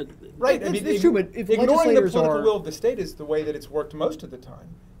 Right, it's true, but if ignoring the legislators political will of the state is the way that it's worked most of the time.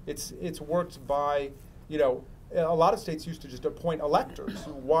 It's worked by, a lot of states used to just appoint electors,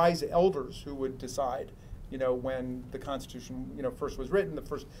 wise elders who would decide. When the Constitution, first was written, the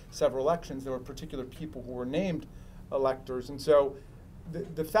first several elections, there were particular people who were named electors. And so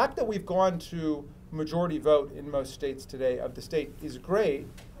the fact that we've gone to majority vote in most states today of the state is great,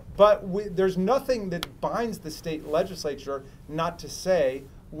 but there's nothing that binds the state legislature not to say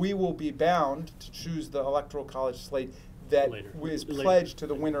we will be bound to choose the electoral college slate that is pledged to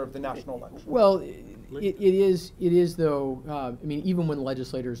the winner of the national election. Well, it is though, even when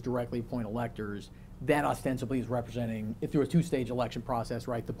legislators directly appoint electors, that ostensibly is representing, if through a 2-stage election process,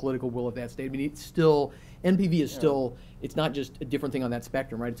 right, the political will of that state. It's still, NPV is still, it's not just a different thing on that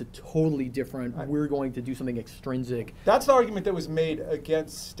spectrum, right? It's a totally different, we're going to do something extrinsic. That's the argument that was made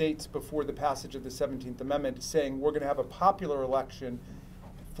against states before the passage of the 17th Amendment, saying we're going to have a popular election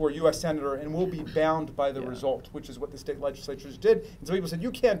for U.S. Senator and we'll be bound by the result, which is what the state legislatures did. And so people said,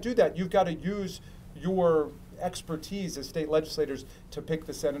 you can't do that. You've got to use your expertise as state legislators to pick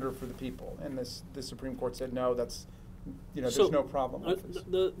the senator for the people. And the Supreme Court said, no, that's, there's no problem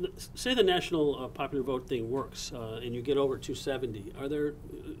with this. Say the national popular vote thing works and you get over 270.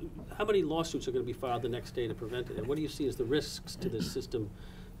 How many lawsuits are going to be filed the next day to prevent it? And what do you see as the risks to this system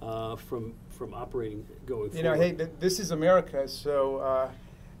from operating going forward? Hey, this is America, so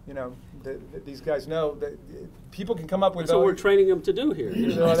these guys know that people can come up with. That's what we're training them to do here.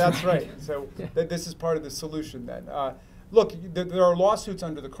 So that's right. So this is part of the solution then. look, there are lawsuits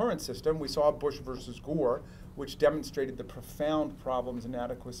under the current system. We saw Bush versus Gore, which demonstrated the profound problems and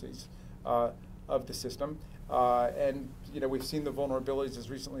inadequacies of the system. And we've seen the vulnerabilities as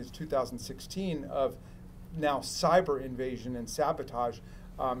recently as 2016 of now cyber invasion and sabotage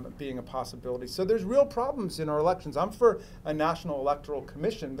being a possibility. So there's real problems in our elections. I'm for a national electoral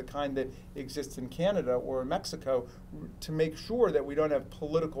commission, the kind that exists in Canada or Mexico, to make sure that we don't have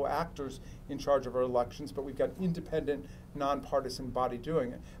political actors in charge of our elections, but we've got independent, nonpartisan body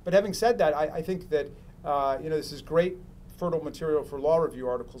doing it. But having said that, I think that this is great fertile material for law review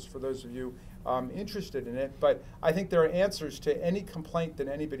articles for those of you interested in it. But I think there are answers to any complaint that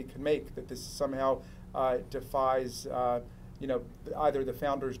anybody can make that this somehow defies either the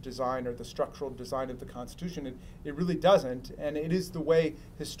founder's design or the structural design of the Constitution. It really doesn't, and it is the way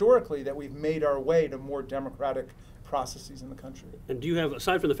historically that we've made our way to more democratic processes in the country. And do you have,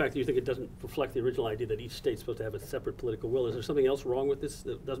 aside from the fact that you think it doesn't reflect the original idea that each state's supposed to have a separate political will, is there something else wrong with this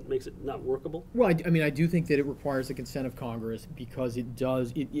that makes it not workable? Well, I do think that it requires the consent of Congress because it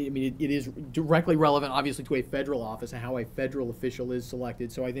does. It is directly relevant, obviously, to a federal office and how a federal official is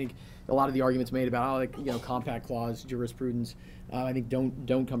selected. So I think a lot of the arguments made about compact clause jurisprudence, I think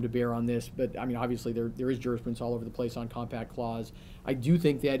don't come to bear on this. But obviously there is jurisprudence all over the place on compact clause. I do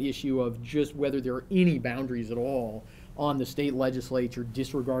think that issue of just whether there are any boundaries at all on the state legislature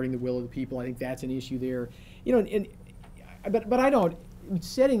disregarding the will of the people, I think that's an issue there. But I don't.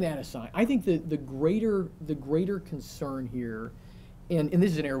 Setting that aside, I think the greater concern here, and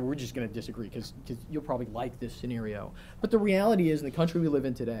this is an area where we're just going to disagree because you'll probably like this scenario. But the reality is, in the country we live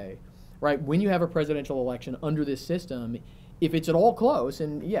in today, right, when you have a presidential election under this system, if it's at all close,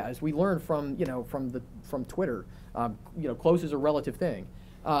 and yeah, as we learned from Twitter, close is a relative thing.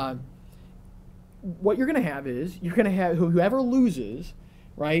 What you're going to have is whoever loses,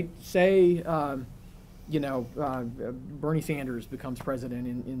 right? Say, Bernie Sanders becomes president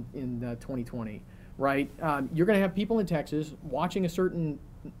in 2020, right? You're going to have people in Texas watching a certain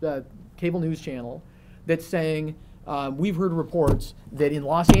cable news channel that's saying, we've heard reports that in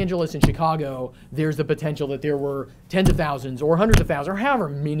Los Angeles and Chicago, there's the potential that there were tens of thousands or hundreds of thousands or however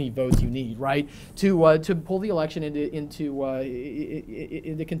many votes you need, right, to pull the election into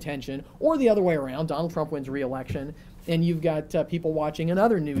contention, or the other way around. Donald Trump wins re-election, and you've got people watching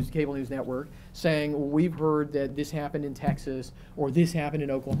another cable news network saying, we've heard that this happened in Texas or this happened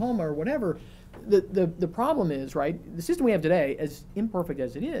in Oklahoma or whatever. The problem is, right, the system we have today, as imperfect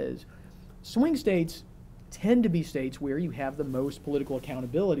as it is, swing states tend to be states where you have the most political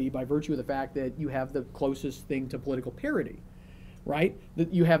accountability by virtue of the fact that you have the closest thing to political parity, right?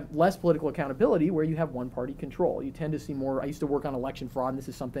 That you have less political accountability where you have one-party control. You tend to see more. I used to work on election fraud, and this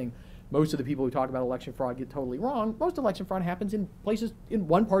is something most of the people who talk about election fraud get totally wrong. Most election fraud happens in places in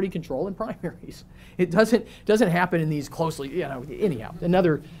one-party control and primaries. It doesn't happen in these closely, anyhow.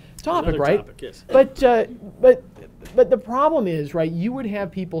 Another topic, right? Topic, yes. But the problem is, right, you would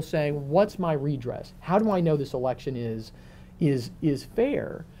have people saying, what's my redress? How do I know this election is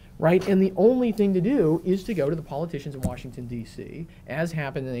fair, right? And the only thing to do is to go to the politicians in Washington, D.C., as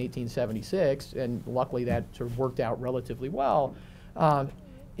happened in 1876, and luckily that sort of worked out relatively well. The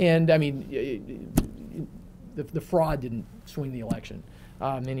fraud didn't swing the election,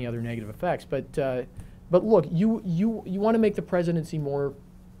 many other negative effects. But look, you want to make the presidency more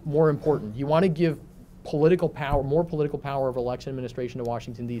important. You want to give more political power of election administration to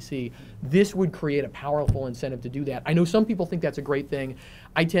Washington, D.C. This would create a powerful incentive to do that. I know some people think that's a great thing.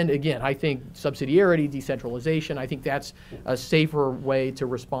 I think subsidiarity, decentralization, I think that's a safer way to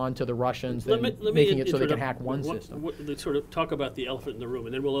respond to the Russians than making it so they can hack one system. Sort of talk about the elephant in the room,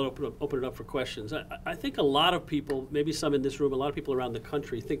 and then we'll open it up for questions. I think a lot of people, maybe some in this room, a lot of people around the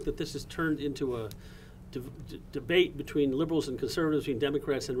country, think that this has turned into a debate between liberals and conservatives, between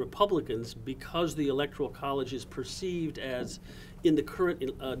Democrats and Republicans, because the Electoral College is perceived as, in the current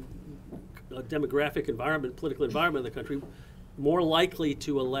demographic environment, political environment of the country, more likely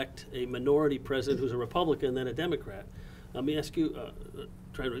to elect a minority president who's a Republican than a Democrat. Let me ask you,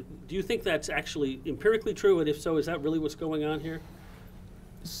 Trent, do you think that's actually empirically true? And if so, is that really what's going on here?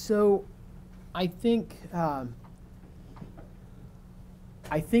 So I think that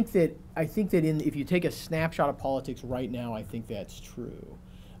if you take a snapshot of politics right now, I think that's true.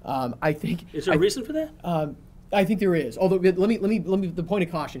 Is there a reason for that? I think there is. Although let me the point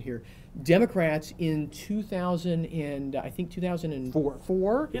of caution here. Democrats in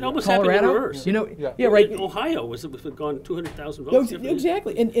 2004. It almost Colorado, happened in reverse. Right. Ohio was gone 200,000 votes.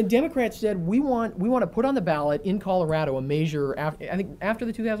 Exactly. And Democrats said we want to put on the ballot in Colorado a measure after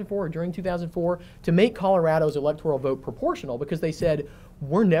the 2004 or during 2004 to make Colorado's electoral vote proportional, because they said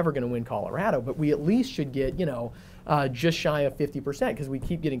we're never going to win Colorado, but we at least should get just shy of 50% because we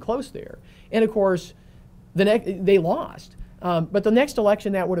keep getting close there. And of course, they lost. But the next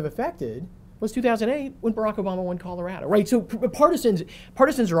election that would have affected was 2008 when Barack Obama won Colorado, right? So partisans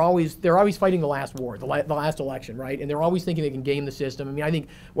are always fighting the last war, the last election, right? And they're always thinking they can game the system. I mean, I think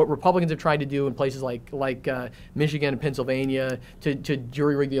what Republicans have tried to do in places like Michigan and Pennsylvania to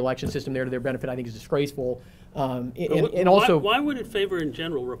jury rig the election system there to their benefit, I think is disgraceful. And also, why would it favor in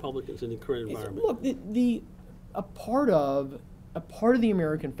general Republicans in the current environment? Look, a part of the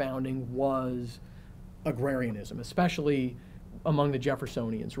American founding was agrarianism, especially among the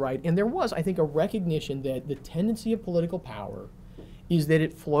Jeffersonians, right? And there was, I think, a recognition that the tendency of political power is that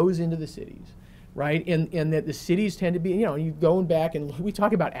it flows into the cities, right? And that the cities tend to be, you going back and we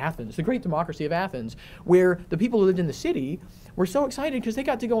talk about Athens, the great democracy of Athens, where the people who lived in the city were so excited because they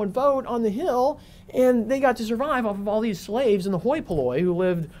got to go and vote on the hill and they got to survive off of all these slaves and the hoi polloi who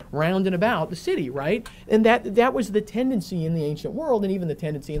lived round and about the city, right? And that was the tendency in the ancient world and even the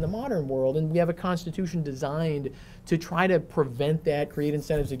tendency in the modern world. And we have a constitution designed to try to prevent that, create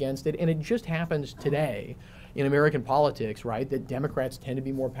incentives against it. And it just happens today in American politics, right, that Democrats tend to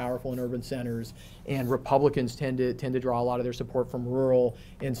be more powerful in urban centers and Republicans tend to draw a lot of their support from rural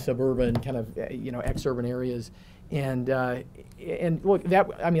and suburban kind of, ex-urban areas. And look,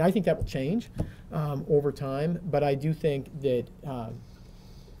 I think that will change over time, but I do think that,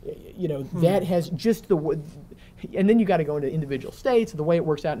 that has just and then you got to go into individual states. The way it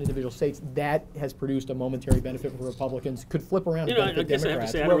works out in individual states, that has produced a momentary benefit for Republicans. Could flip around and benefit I guess Democrats. I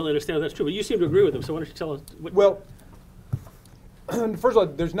have to say I don't really understand if that's true, but you seem to agree with them. So why don't you tell us? Well, first of all,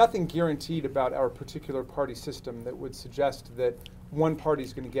 there's nothing guaranteed about our particular party system that would suggest that one party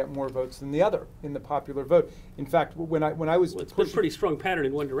is going to get more votes than the other in the popular vote. In fact, when I was it's been a pretty strong pattern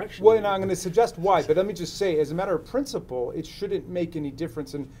in one direction. Well, and I'm going to suggest why, but let me just say, as a matter of principle, it shouldn't make any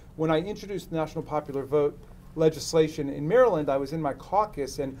difference. And when I introduced the national popular vote legislation in Maryland, I was in my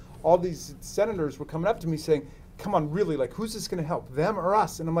caucus, and all these senators were coming up to me saying, "Come on, really? Like, who's this going to help, them or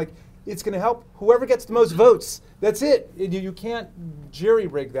us?" And I'm like, "It's going to help whoever gets the most votes. That's it. You can't jerry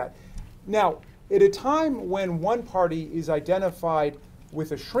rig that." Now, at a time when one party is identified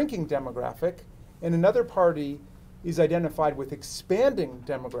with a shrinking demographic and another party is identified with expanding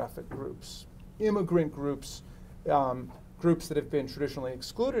demographic groups, immigrant groups, groups that have been traditionally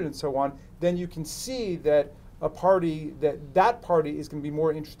excluded and so on, then you can see that that party is going to be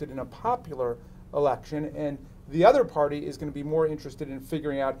more interested in a popular election, and the other party is going to be more interested in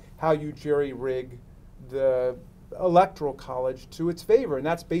figuring out how you jerry rig the Electoral College to its favor. And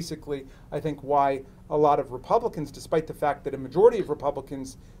that's basically, I think, why a lot of Republicans, despite the fact that a majority of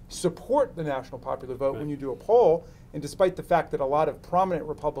Republicans support the national popular vote when you do a poll, and despite the fact that a lot of prominent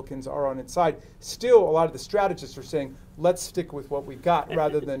Republicans are on its side, still a lot of the strategists are saying, let's stick with what we've got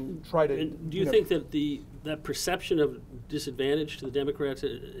rather than try to... Do you think that that perception of disadvantage to the Democrats,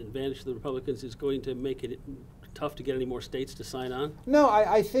 advantage to the Republicans, is going to make it tough to get any more states to sign on? No,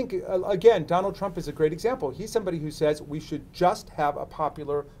 I think, again, Donald Trump is a great example. He's somebody who says we should just have a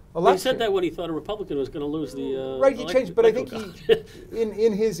popular election. He said that when he thought a Republican was going to lose the right, he changed, but I think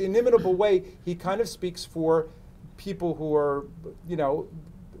in his inimitable way, he kind of speaks for people who are,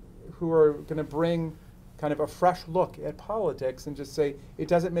 who are going to bring kind of a fresh look at politics and just say it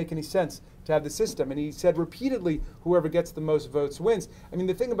doesn't make any sense to have the system. And he said repeatedly, whoever gets the most votes wins. I mean,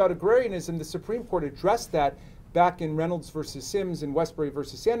 the thing about agrarianism, the Supreme Court addressed that back in Reynolds versus Sims and Westbury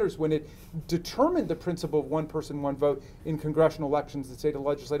versus Sanders when it determined the principle of one person, one vote in congressional elections and state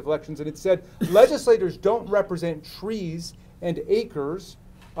legislative elections. And it said legislators don't represent trees and acres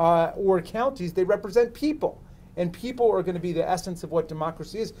or counties, they represent people. And people are going to be the essence of what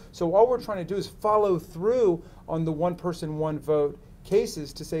democracy is. So all we're trying to do is follow through on the one person, one vote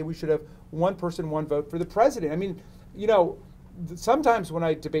cases to say we should have one person, one vote for the president. I mean, sometimes when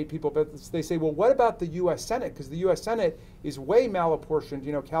I debate people about this, they say, well, what about the U.S. Senate? Because the U.S. Senate is way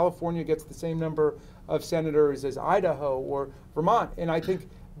malapportioned. California gets the same number of senators as Idaho or Vermont. And I think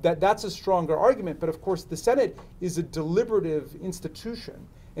that that's a stronger argument. But of course, the Senate is a deliberative institution.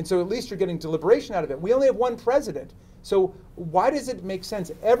 And so at least you're getting deliberation out of it. We only have one president. So why does it make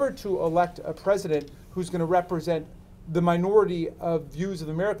sense ever to elect a president who's going to represent the minority of views of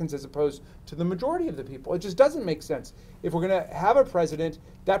Americans as opposed to the majority of the people? It just doesn't make sense. If we're going to have a president,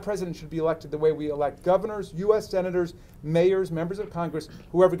 that president should be elected the way we elect governors, U.S. senators, mayors, members of Congress.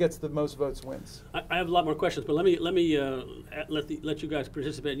 Whoever gets the most votes wins. I have a lot more questions, but let me let you guys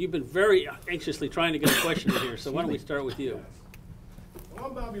participate. You've been very anxiously trying to get a question in here, so why don't we start with you? Well,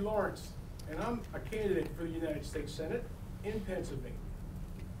 I'm Bobby Lawrence, and I'm a candidate for the United States Senate in Pennsylvania.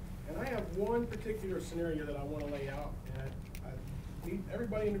 And I have one particular scenario that I want to lay out, and I need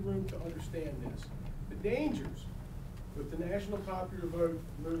everybody in the room to understand this. The dangers with the national popular vote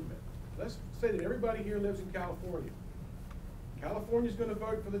movement. Let's say that everybody here lives in California. California's going to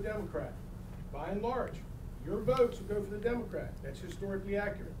vote for the Democrat. By and large, your votes will go for the Democrat. That's historically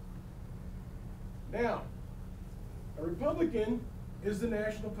accurate. Now, a Republican is the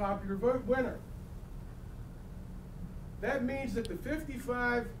national popular vote winner. That means that the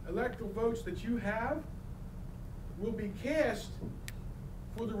 55 electoral votes that you have will be cast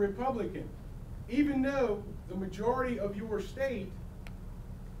for the Republican, even though the majority of your state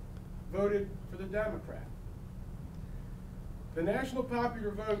voted for the Democrat. The National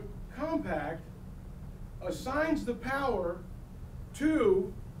Popular Vote Compact assigns the power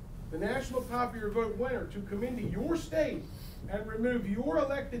to the National Popular Vote winner to come into your state and remove your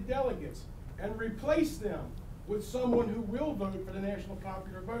elected delegates and replace them with someone who will vote for the National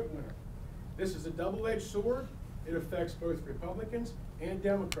Popular Vote winner. This is a double-edged sword. It affects both Republicans and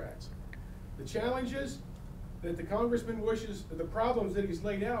Democrats. The challenges that the congressman wishes, the problems that he's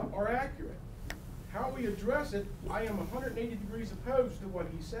laid out are accurate. How we address it, I am 180 degrees opposed to what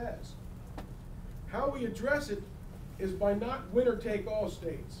he says. How we address it is by not winner-take-all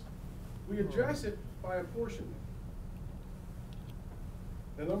states. We address it by apportionment.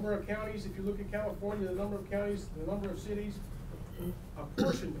 The number of counties, if you look at California, the number of counties, the number of cities,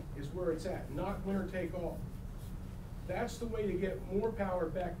 apportionment is where it's at, not winner-take-all. That's the way to get more power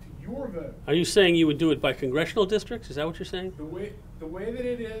back to your vote. Are you saying you would do it by congressional districts? Is that what you're saying? The way that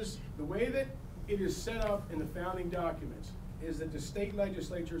it is set up in the founding documents is that the state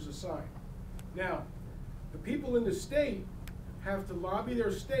legislatures assign. Now, the people in the state have to lobby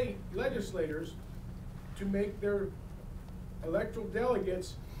their state legislators to make their electoral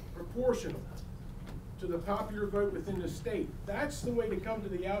delegates proportional to the popular vote within the state. That's the way to come to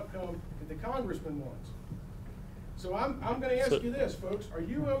the outcome that the congressman wants. So I'm going to ask you this, folks. Are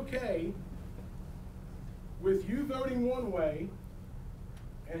you okay with you voting one way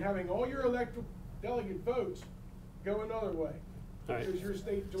and having all your electoral delegate votes go another way? All right. Because your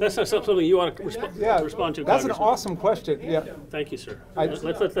state That's not something you want to respond to, That's an Congressman. awesome question. Yeah. Thank you, sir. Let's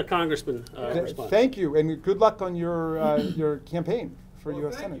let the congressman respond. Thank you, and good luck on your campaign for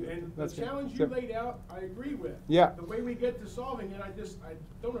U.S. Thank Senate. you. And That's the good. challenge you laid out, I agree with. Yeah. The way we get to solving it, I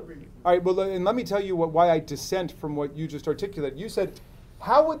don't agree with you. All right, well, and let me tell you why I dissent from what you just articulated. You said,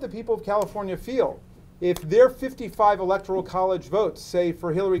 how would the people of California feel if their 55 electoral college votes, say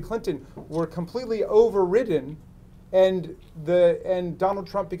for Hillary Clinton, were completely overridden and Donald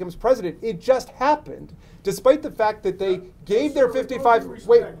Trump becomes president? It just happened, despite the fact that they gave their 55.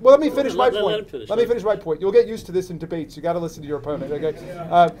 Wait, well, let me finish my point. Let me finish my point. You'll get used to this in debates. You got to listen to your opponent. Okay.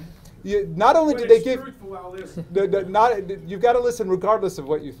 Not only did they give, you've got to listen regardless of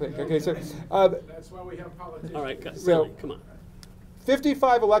what you think. Okay, so that's why we have politicians. All right, So- come on.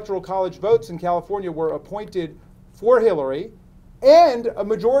 55 electoral college votes in California were appointed for Hillary, and a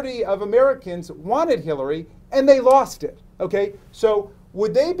majority of Americans wanted Hillary, and they lost it. Okay, so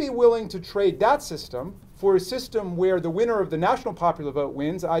would they be willing to trade that system for a system where the winner of the national popular vote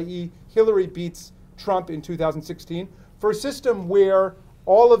wins, i.e. Hillary beats Trump in 2016, for a system where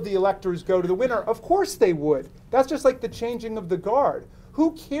all of the electors go to the winner? Of course they would. That's just like the changing of the guard.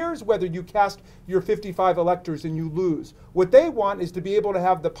 Who cares whether you cast your 55 electors and you lose? What they want is to be able to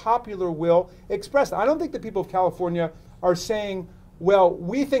have the popular will expressed. I don't think the people of California are saying, well,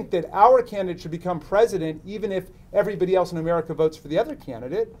 we think that our candidate should become president even if everybody else in America votes for the other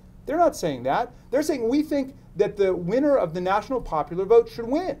candidate. They're not saying that. They're saying we think that the winner of the national popular vote should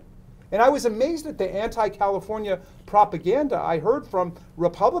win. And I was amazed at the anti-California propaganda I heard from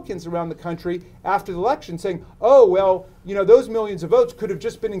Republicans around the country after the election saying, oh, well, you know, those millions of votes could have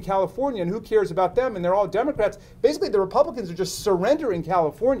just been in California and who cares about them? And they're all Democrats. Basically, the Republicans are just surrendering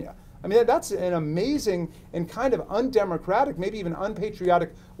California. I mean, that's an amazing and kind of undemocratic, maybe even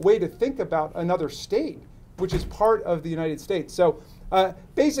unpatriotic way to think about another state, which is part of the United States. So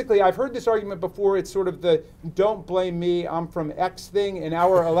basically, I've heard this argument before. It's sort of the don't blame me, I'm from X thing, and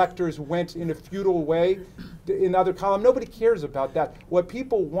our electors went in a feudal way in the other column. Nobody cares about that. What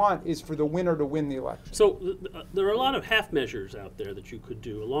people want is for the winner to win the election. So there are a lot of half measures out there that you could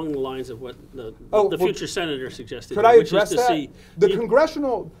do along the lines of what the future senator suggested. Could I address that?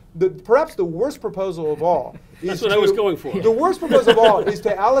 Perhaps the worst proposal of all is That's what I was going for. The worst proposal of all is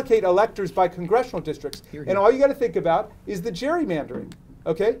to allocate electors by congressional districts. And all you got to think about is the gerrymandering.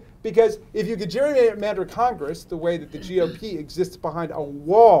 Okay? Because if you could gerrymander Congress the way that the GOP exists behind a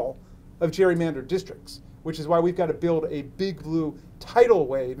wall of gerrymandered districts, which is why we've got to build a big blue tidal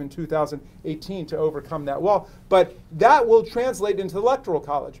wave in 2018 to overcome that wall. But that will translate into the Electoral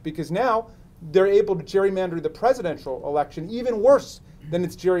College, because now they're able to gerrymander the presidential election even worse than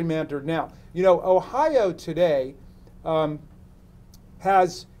it's gerrymandered now. You know, Ohio today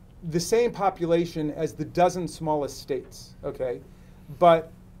has the same population as the dozen smallest states, okay?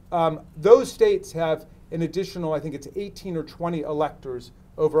 But those states have an additional, I think it's 18 or 20 electors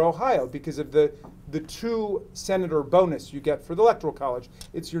over Ohio because of the 2 senator bonus you get for the Electoral College.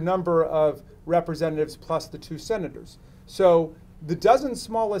 It's your number of representatives plus the 2 senators. So the dozen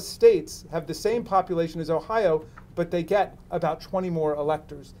smallest states have the same population as Ohio, but they get about 20 more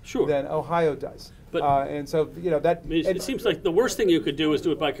electors than Ohio does. But and so, that... I mean, it seems like the worst thing you could do is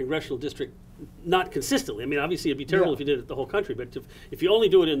do it by congressional district, not consistently. I mean, obviously, it'd be terrible if you did it the whole country, but if you only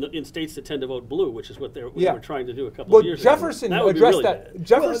do it in states that tend to vote blue, which is what they were trying to do a couple of years ago. Jefferson addressed that.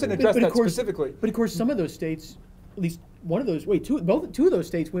 Jefferson addressed that of course, specifically. But of course, some of those states, at least one of those, two of those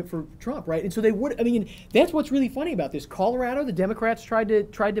states went for Trump, right? And so they would. I mean, that's what's really funny about this. Colorado, the Democrats tried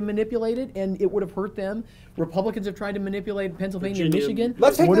to manipulate it, and it would have hurt them. Republicans have tried to manipulate Pennsylvania and Michigan.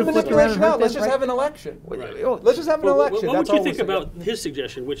 Let's take the manipulation out. Let's just have an election. Let's just have an election. What would you think about his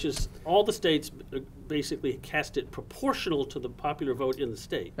suggestion, which is all the states basically cast it proportional to the popular vote in the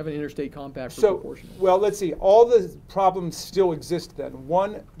state? Have an interstate compact for proportional. Well, let's see. All the problems still exist then.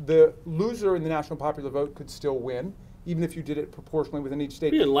 One, the loser in the national popular vote could still win, even if you did it proportionally within each state.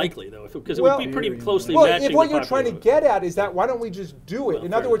 It'd be unlikely, though, because it would be pretty closely matching if what the you're trying to vote. get at is that, why don't we just do it?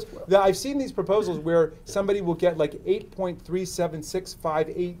 In other words, I've seen these proposals where somebody will get like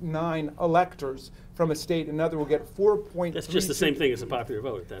 8.3765989 electors from a state, another will get 4.3. That's just the same thing as a popular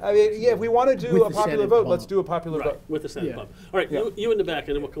vote. I mean, if we want to do a popular vote, let's do a popular vote. With the Senate bump. All right, you in the back,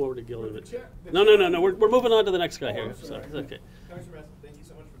 and then we'll come over to Gill in a minute. No. We're moving on to the next guy here. Sorry. Okay. Congressman Raskin, thank you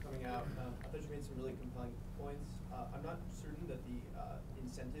so much for coming out. I thought you made some really compelling points. I'm not certain that the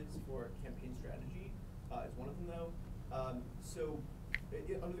incentives for campaign strategy is one of them, though.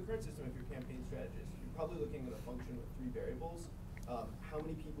 Under the current system, if you're a campaign strategist, you're probably looking at a function with 3 variables. How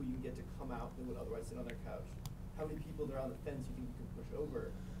many people you can get to come out that would otherwise sit on their couch, how many people that are on the fence you think you can push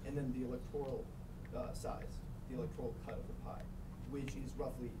over, and then the electoral size, the electoral cut of the pie, which is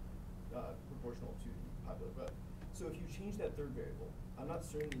roughly proportional to the popular vote. So if you change that 3rd variable, I'm not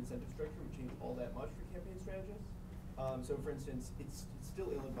certain the incentive structure would change all that much for campaign strategists. So for instance, it's still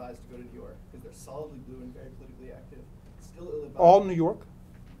ill-advised to go to New York because they're solidly blue and very politically active. It's still ill-advised. All New York?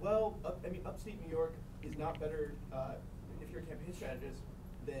 Well, upstate New York is not better if you're a campaign strategist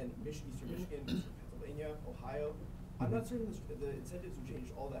than Eastern Michigan, Pennsylvania, Ohio. I'm not certain the incentives would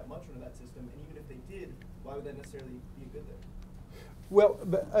change all that much under that system, and even if they did, why would that necessarily be a good thing? Well,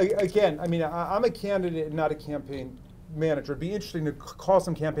 again, I mean, I'm a candidate, not a campaign manager. It'd be interesting to call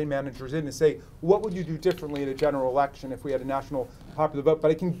some campaign managers in and say, what would you do differently in a general election if we had a national popular vote?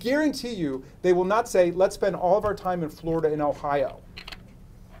 But I can guarantee you they will not say, let's spend all of our time in Florida and Ohio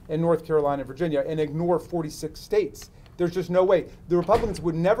and North Carolina and Virginia and ignore 46 states. There's just no way. The Republicans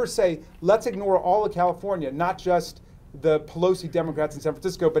would never say, let's ignore all of California, not just the Pelosi Democrats in San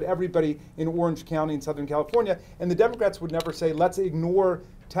Francisco, but everybody in Orange County in Southern California. And the Democrats would never say, let's ignore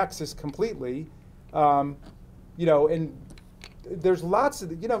Texas completely. And there's lots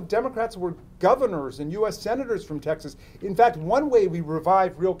of, Democrats were governors and U.S. senators from Texas. In fact, one way we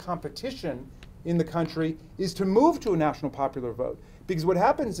revive real competition in the country is to move to a national popular vote. Because what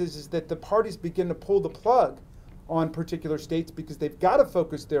happens is that the parties begin to pull the plug on particular states because they've got to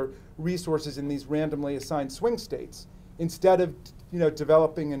focus their resources in these randomly assigned swing states instead of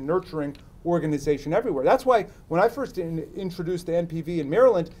developing and nurturing organization everywhere. That's why when I first introduced the NPV in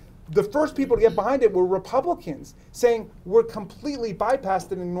Maryland, the first people to get behind it were Republicans saying we're completely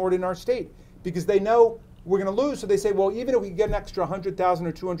bypassed and ignored in our state because they know we're going to lose. So they say, well, even if we get an extra 100,000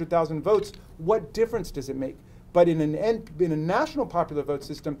 or 200,000 votes, what difference does it make? But in a national popular vote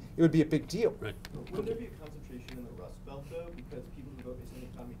system, it would be a big deal. Right. Would there be a concentration in the Rust Belt, though? Because people who vote based on the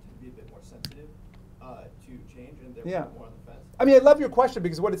economy tend to be a bit more sensitive to change and they're more on the fence. I mean, I love your question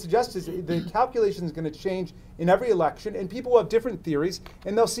because what it suggests is the calculation is going to change in every election, and people will have different theories,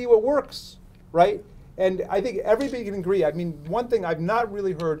 and they'll see what works, right? And I think everybody can agree. I mean, one thing I've not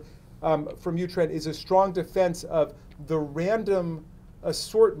really heard from you, Trent, is a strong defense of the random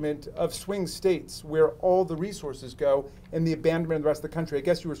assortment of swing states where all the resources go and the abandonment of the rest of the country. I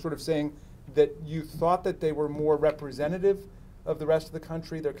guess you were sort of saying that you thought that they were more representative of the rest of the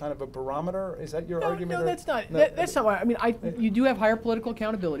country. They're kind of a barometer. Is that your argument? No, that's not. That's not why. I mean, you do have higher political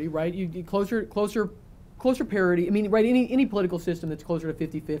accountability, right? You get closer parity. I mean, right? Any political system that's closer to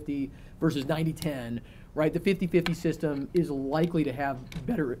 50-50 versus 90-10, right? The 50-50 system is likely to have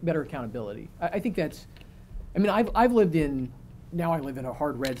better accountability. I think that's. I mean, I've lived in now I live in a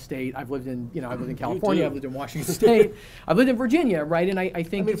hard red state. I've lived in, I've lived in California. I've lived in Washington State. I've lived in Virginia, right? And I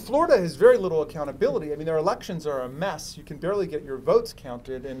think. I mean, Florida has very little accountability. I mean, their elections are a mess. You can barely get your votes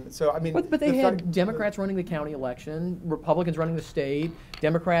counted, and so I mean. But they had Democrats running the county election, Republicans running the state,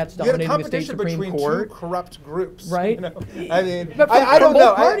 Democrats you had a dominating the state competition Supreme between Court. two corrupt groups, right? I mean, but I don't both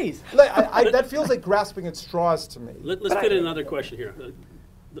know. Parties. That feels like grasping at straws to me. Let's get in another question here.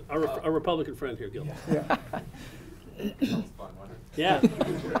 Our Republican friend here, Gill. Yeah. That was fun, wasn't it? Yeah.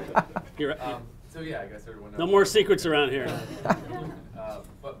 You're, So yeah, I guess everyone knows. no more secrets around here.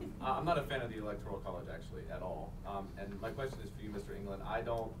 But I'm not a fan of the Electoral College actually at all. And my question is for you, Mr. England. I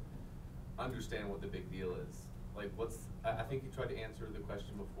don't understand what the big deal is. Like, I think you tried to answer the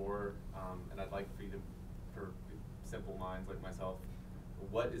question before, and I'd like for you to, for simple minds like myself,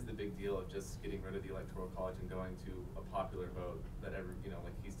 what is the big deal of just getting rid of the Electoral College and going to a popular vote that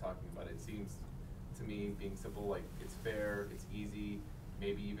like he's talking about? It seems to me, being simple, like it's fair, it's easy,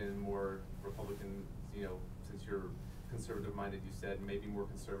 maybe even more Republican, since you're conservative-minded, you said maybe more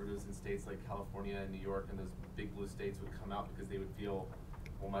conservatives in states like California and New York and those big blue states would come out because they would feel,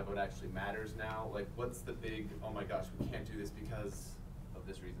 well, my vote actually matters now. Like, what's the big, oh my gosh, we can't do this because of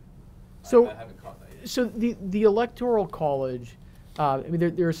this reason? So, I haven't caught that yet. So the Electoral College, I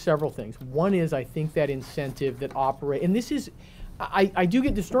mean, there are several things. One is, I think, that incentive that operate, and this is, I do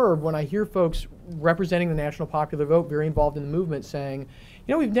get disturbed when I hear folks representing the national popular vote, very involved in the movement, saying,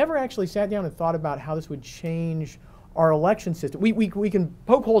 we've never actually sat down and thought about how this would change our election system. We can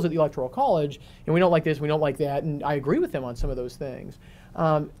poke holes at the Electoral College, and we don't like this, we don't like that, and I agree with them on some of those things.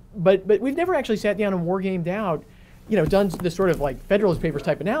 But we've never actually sat down and war-gamed out, done this sort of like Federalist Papers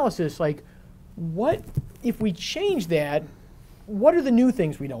type analysis, like, what if we change that? What are the new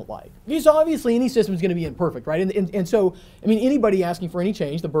things we don't like? Because obviously any system is going to be imperfect, right? And so, I mean, anybody asking for any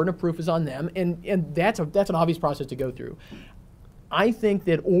change, the burden of proof is on them, and that's an obvious process to go through. I think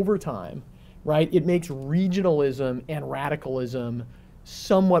that over time, right, it makes regionalism and radicalism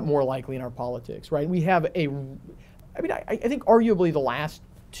somewhat more likely in our politics, right? We have I think arguably the last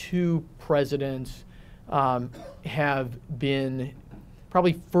two presidents have been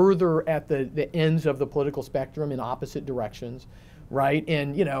probably further at the ends of the political spectrum in opposite directions, right?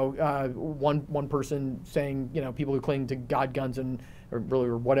 And one person saying people who cling to God, guns, or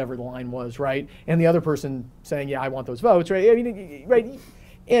whatever the line was, right? And the other person saying, yeah, I want those votes, right? I mean, right?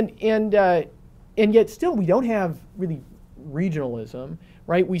 And yet still we don't have really regionalism,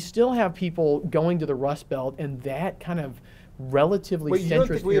 right? We still have people going to the Rust Belt and that kind of relatively centrist area. You don't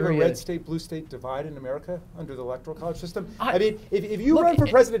think we have a red state, blue state divide in America under the Electoral College system? I mean, if you run for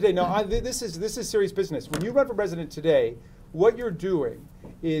president today, no, this is serious business. When you run for president today, what you're doing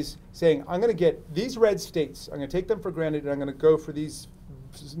is saying, I'm going to get these red states, I'm going to take them for granted, and I'm going to go for these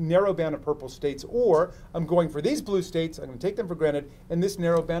narrow band of purple states, or I'm going for these blue states, I'm going to take them for granted, and this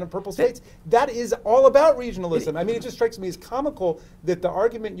narrow band of purple states. That is all about regionalism. I mean, it just strikes me as comical that the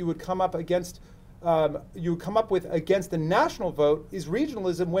argument you would come up against with against the national vote is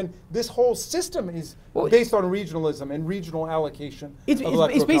regionalism, when this whole system is based on regionalism and regional allocation. It's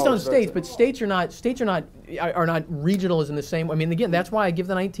based on states, but states are not regionalism in the same. I mean, again, that's why I give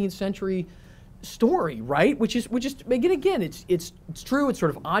the 19th century story, right? Which is again, it's true. It's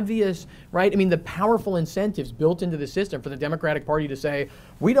sort of obvious, right? I mean, the powerful incentives built into the system for the Democratic Party to say,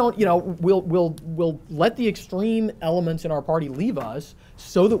 we don't, we'll let the extreme elements in our party leave us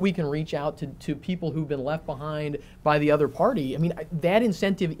so that we can reach out to people who've been left behind by the other party. I mean, that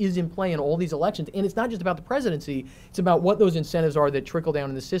incentive is in play in all these elections, and it's not just about the presidency. It's about what those incentives are that trickle down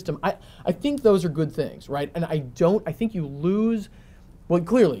in the system. I think those are good things, right? And I think you lose. Well,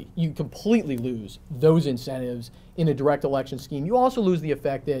 clearly, you completely lose those incentives in a direct election scheme. You also lose the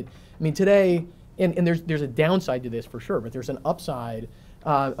effect that, I mean, today, and there's a downside to this for sure, but there's an upside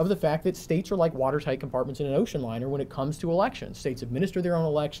of the fact that states are like watertight compartments in an ocean liner when it comes to elections. States administer their own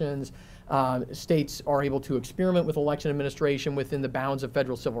elections. States are able to experiment with election administration within the bounds of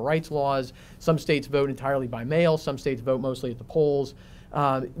federal civil rights laws. Some states vote entirely by mail. Some states vote mostly at the polls.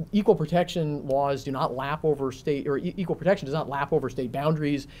 Equal protection laws do not lap over state, or equal protection does not lap over state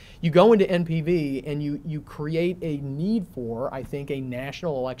boundaries. You go into NPV and you create a need for, I think, a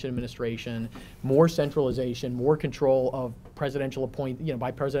national election administration, more centralization, more control of presidential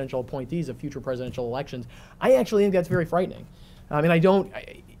by presidential appointees of future presidential elections. I actually think that's very frightening. I mean,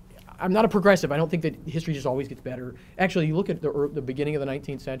 I'm not a progressive. I don't think that history just always gets better. Actually, you look at the beginning of the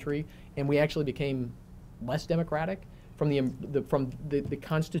 19th century, and we actually became less democratic from the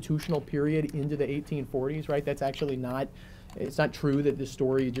constitutional period into the 1840s, right? That's actually it's not true that this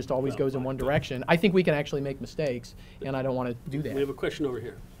story just always goes in one direction. I think we can actually make mistakes, and I don't want to do that. We have a question over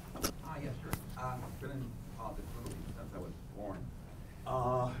here. Yes, sir. I've been in politics literally since I was born.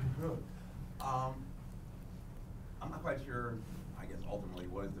 I'm not quite sure, I guess, ultimately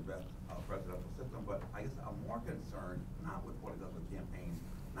what is the best presidential system, but I guess I'm more concerned not with what it does with campaigns,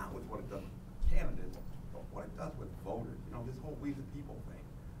 not with what it does with candidates, but what it does with voters. You know, this whole We the People thing.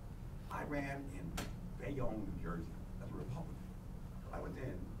 I ran in Bayonne, New Jersey as a Republican. I was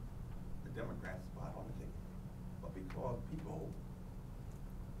in the Democrat spot on the ticket. But because people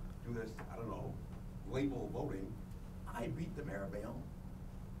do this, I don't know, label voting, I beat the mayor of Bayonne.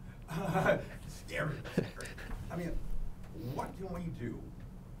 Scary. I mean, what can we do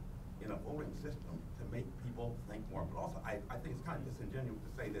in a voting system to make people think more? But also, I think it's kind of disingenuous to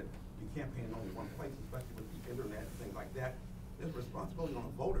say that you campaign in only one place, especially with the internet and things like that. There's responsibility on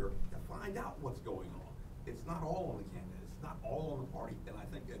a voter to find out what's going on. It's not all on the candidate. It's not all on the party. And I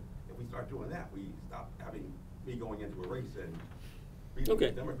think that if we start doing that, we stop having me going into a race and beating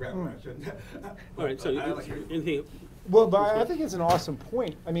the Democrat election. All right, so anything? Well, but I think it's an awesome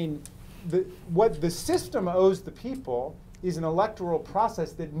point. I mean, what the system owes the people is an electoral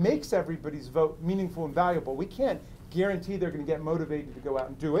process that makes everybody's vote meaningful and valuable. We can't guarantee they're going to get motivated to go out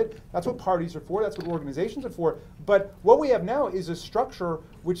and do it. That's what parties are for. That's what organizations are for. But what we have now is a structure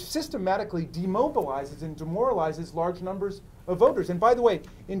which systematically demobilizes and demoralizes large numbers of voters. And by the way,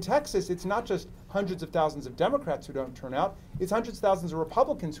 in Texas, it's not just hundreds of thousands of Democrats who don't turn out. It's hundreds of thousands of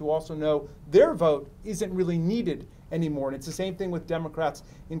Republicans who also know their vote isn't really needed anymore. And it's the same thing with Democrats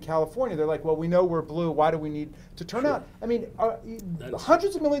in California. They're like, well, we know we're blue. Why do we need to turn out? I mean,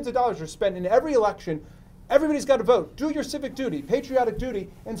 hundreds of millions of dollars are spent in every election. Everybody's got to vote. Do your civic duty, patriotic duty,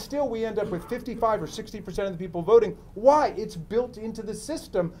 and still we end up with 55 or 60% of the people voting. Why? It's built into the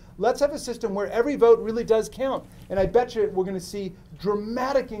system. Let's have a system where every vote really does count. And I bet you we're going to see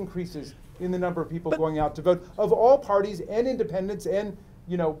dramatic increases in the number of people going out to vote of all parties and independents and,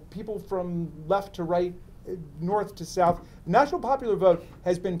 you know, people from left to right, north to south. The national popular vote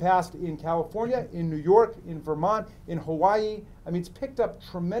has been passed in California, in New York, in Vermont, in Hawaii. I mean, it's picked up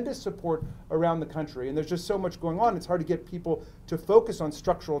tremendous support around the country, and there's just so much going on. It's hard to get people to focus on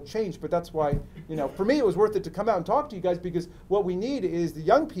structural change, but that's why, you know, for me it was worth it to come out and talk to you guys, because what we need is the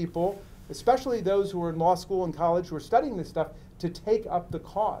young people, especially those who are in law school and college who are studying this stuff, to take up the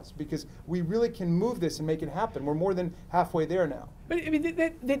cause, because we really can move this and make it happen. We're more than halfway there now. But I mean,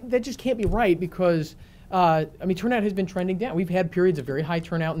 that just can't be right, because I mean, turnout has been trending down. We've had periods of very high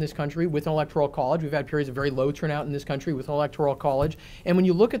turnout in this country with an electoral college. We've had periods of very low turnout in this country with an electoral college. And when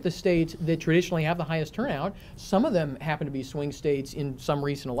you look at the states that traditionally have the highest turnout, some of them happen to be swing states in some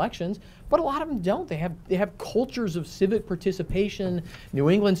recent elections, but a lot of them don't. They have cultures of civic participation. New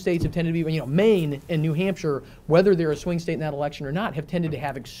England states have tended to be, you know, Maine and New Hampshire, whether they're a swing state in that election or not, have tended to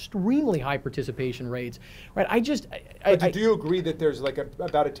have extremely high participation rates. Right? Do you agree that there's like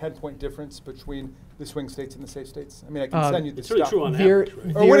about a 10-point difference between the swing states and the safe states? I mean, I can send you the it's stuff. really true on average,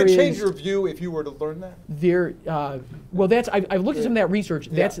 right? Or would it change your view if you were to learn that? Well, I've looked at some of that research.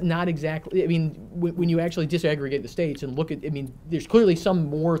 That's not exactly, I mean, when you actually disaggregate the states and look at, I mean, there's clearly some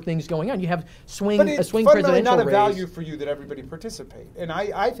more things going on. You have a swing presidential race. But it's not a value for you that everybody participate. And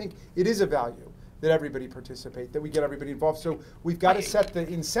I think it is a value that everybody participate, that we get everybody involved. So we've got to set the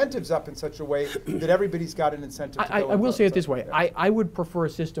incentives up in such a way that everybody's got an incentive to go. I will say it this way. I would prefer a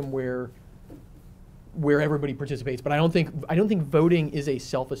system where everybody participates, but I don't think voting is a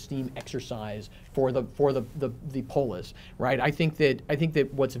self-esteem exercise for the polis, right? I think that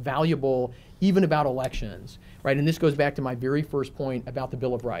what's valuable even about elections, right? And this goes back to my very first point about the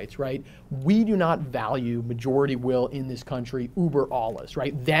Bill of Rights, right? We do not value majority will in this country uber alles,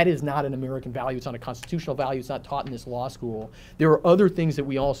 right? That is not an American value. It's not a constitutional value. It's not taught in this law school. There are other things that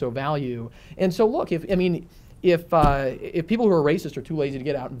we also value. And so look, if people who are racist are too lazy to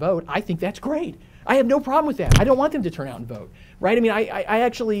get out and vote, I think that's great. I have no problem with that. I don't want them to turn out and vote, right? I mean, I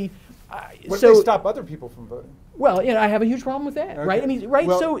actually. What if they stop other people from voting? Well, you know, I have a huge problem with that, right? I mean, right?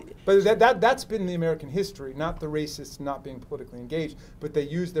 Well, so, but that's been the American history, not the racists not being politically engaged, but they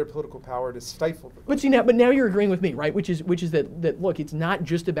use their political power to stifle the vote. But see now you're agreeing with me, right? Which is that look, it's not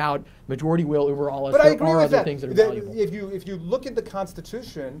just about majority will over all. But I agree with that. Things that are valuable. If you look at the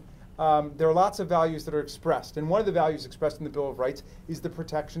Constitution. There are lots of values that are expressed, and one of the values expressed in the Bill of Rights is the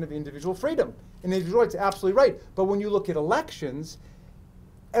protection of individual freedom. And individual rights, absolutely right. But when you look at elections,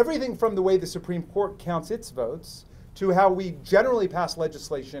 everything from the way the Supreme Court counts its votes to how we generally pass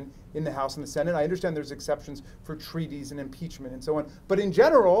legislation in the House and the Senate. I understand there's exceptions for treaties and impeachment and so on, but in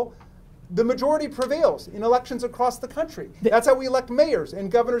general, the majority prevails in elections across the country. That's how we elect mayors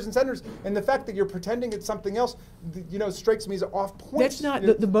and governors and senators. And the fact that you're pretending it's something else, you know, strikes me as off point. That's not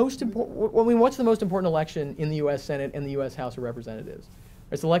the most important. I mean, what's the most important election in the U.S. Senate and the U.S. House of Representatives?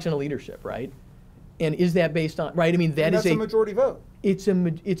 It's the election of leadership, right? And is that based on right? I mean, that's a majority vote. it's a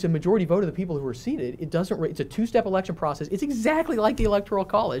majority vote of the people who are seated. It doesn't. It's a two-step election process. It's exactly like the Electoral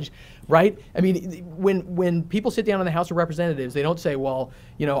College, right? I mean, when people sit down in the House of Representatives, they don't say, well,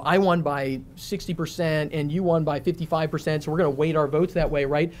 you know, I won by 60% and you won by 55%, so we're going to weight our votes that way,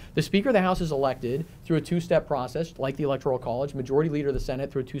 right? The Speaker of the House is elected through a two-step process, like the Electoral College. Majority Leader of the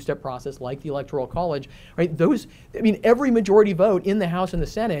Senate through a two-step process, like the Electoral College, right? Every majority vote in the House and the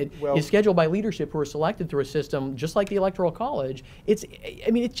Senate is scheduled by leadership who are selected through a system just like the Electoral College. It's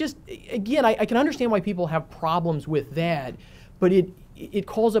just, again, I can understand why people have problems with that, but it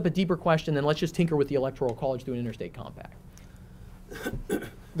calls up a deeper question than let's just tinker with the Electoral College through an interstate compact.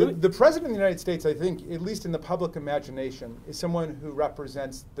 The President of the United States, I think, at least in the public imagination, is someone who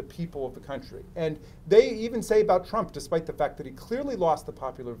represents the people of the country. And they even say about Trump, despite the fact that he clearly lost the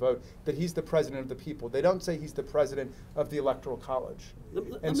popular vote, that he's the president of the people. They don't say he's the president of the Electoral College.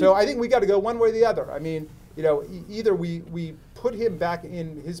 And so I think we got to go one way or the other. I mean, you know, either we put him back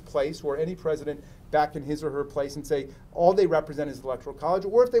in his place, or any president back in his or her place, and say all they represent is the Electoral College,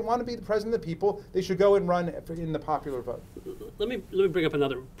 or if they want to be the president of the people, they should go and run in the popular vote. Let me bring up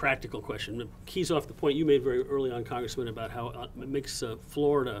another practical question. It keys off the point you made very early on, Congressman, about how it makes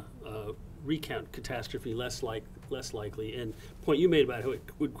Florida recount catastrophe less likely, and the point you made about how it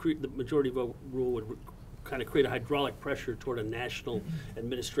would create, the majority vote rule would kind of create a hydraulic pressure toward a national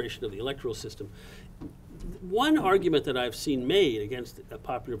administration of the electoral system. One argument that I've seen made against a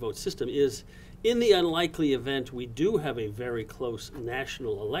popular vote system is, in the unlikely event we do have a very close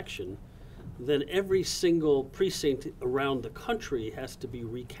national election, then every single precinct around the country has to be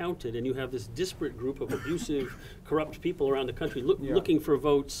recounted, and you have this disparate group of abusive, corrupt people around the country looking for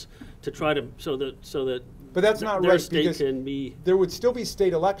votes to try to so that. But that's not their right, state because can be. There would still be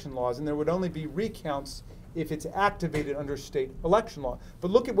state election laws, and there would only be recounts if it's activated under state election law. But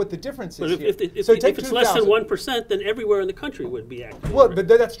look at what the difference is here. If it's less than 1%, then everywhere in the country would be activated. Well, but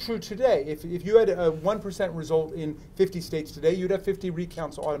that's true today. If you had a 1% result in 50 states today, you'd have 50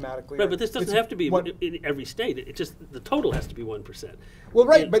 recounts automatically. Right, but this doesn't have to be in every state. It just, the total has to be 1%. Well,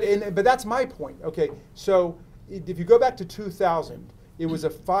 right, but that's my point. Okay, so if you go back to 2000, it was a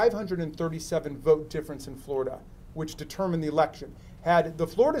 537 vote difference in Florida, which determined the election. Had the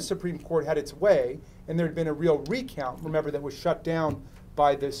Florida Supreme Court had its way, and there had been a real recount, remember, that was shut down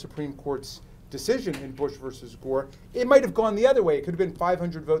by the Supreme Court's decision in Bush versus Gore, it might have gone the other way. It could have been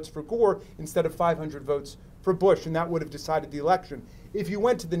 500 votes for Gore instead of 500 votes for Bush, and that would have decided the election. If you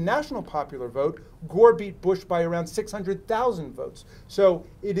went to the national popular vote, Gore beat Bush by around 600,000 votes. So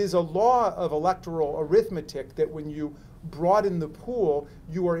it is a law of electoral arithmetic that when you broaden the pool,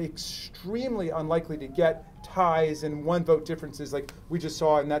 you are extremely unlikely to get ties and one vote differences like we just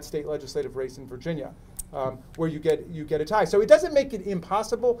saw in that state legislative race in Virginia, where you get a tie. So it doesn't make it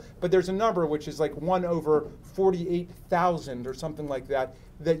impossible, but there's a number which is like 1 over 48,000 or something like that,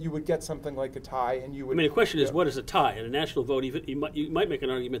 that you would get something like a tie, and you would. I mean, the question is, what is a tie? In a national vote, even you might make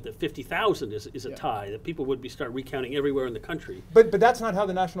an argument that 50,000 is a tie, that people would start recounting everywhere in the country. But that's not how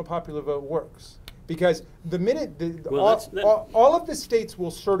the national popular vote works, because the minute all of the states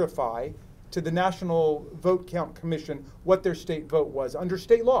will certify to the National Vote Count Commission what their state vote was under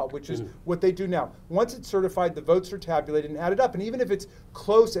state law, which is what they do now. Once it's certified, the votes are tabulated and added up. And even if it's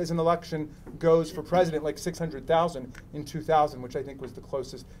close as an election goes for president, like 600,000 in 2000, which I think was the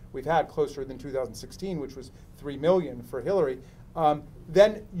closest we've had, closer than 2016, which was 3 million for Hillary,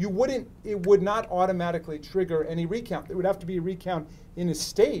 then it would not automatically trigger any recount. There would have to be a recount in a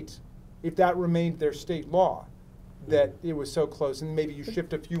state if that remained their state law, that it was so close, and maybe you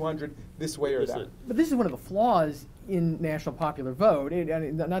shift a few hundred this way or that. But this is one of the flaws in national popular vote.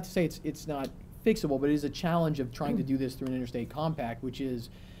 Not to say it's not fixable, but it is a challenge of trying to do this through an interstate compact, which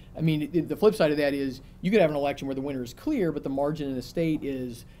is, I mean, the flip side of that is you could have an election where the winner is clear, but the margin in the state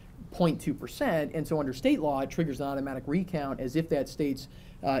is 0.2%, and so under state law, it triggers an automatic recount as if that state's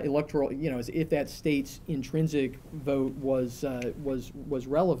electoral, as if that state's intrinsic vote was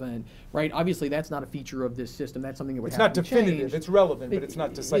relevant, right? Obviously, that's not a feature of this system. That's something that would have to change. It's not definitive. It's relevant, but it's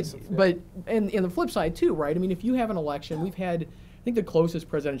not decisive. And the flip side too, right? I mean, if you have an election, we've had, I think the closest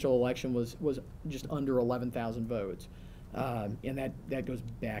presidential election was just under 11,000 votes. And that goes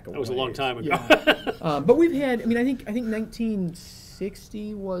back a ways. That was a long time ago. Yeah. But we've had, I think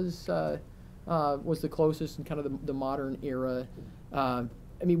 1960 was the closest in kind of the modern era.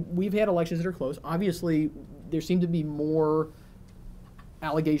 I mean, we've had elections that are close. Obviously, there seem to be more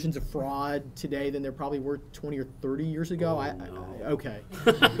allegations of fraud today than there probably were 20 or 30 years ago. Okay.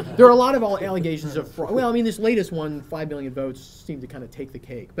 There are a lot of allegations of fraud. Well, I mean, this latest one, 5 million votes, seemed to kind of take the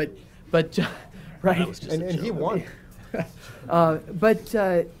cake. But right. And he won. But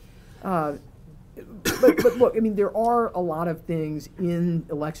but look, I mean, there are a lot of things in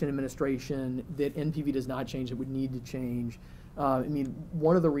election administration that NPV does not change that would need to change. I mean,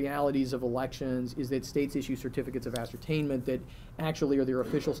 one of the realities of elections is that states issue certificates of ascertainment that actually are their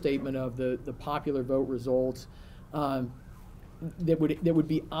official statement of the popular vote results. That would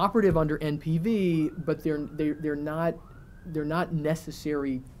be operative under NPV, but they're not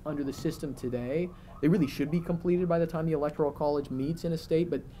necessary under the system today. They really should be completed by the time the Electoral College meets in a state,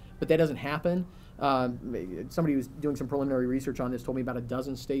 but that doesn't happen. Somebody who's doing some preliminary research on this told me about a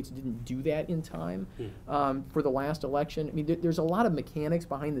dozen states didn't do that in time for the last election. I mean, there's a lot of mechanics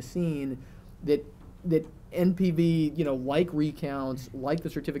behind the scene that NPV, like recounts, like the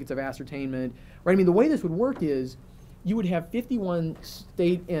certificates of ascertainment, right? I mean, the way this would work is you would have 51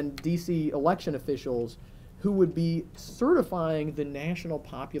 state and DC election officials who would be certifying the national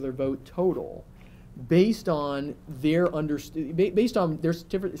popular vote total based on their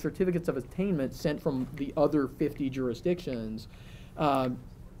certificates of attainment sent from the other 50 jurisdictions. And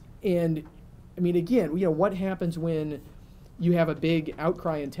I mean, again, what happens when you have a big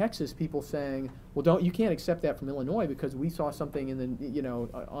outcry in Texas, people saying, well, you can't accept that from Illinois because we saw something in the,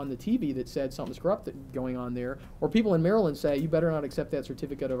 on the TV that said something's corrupt going on there. Or people in Maryland say, you better not accept that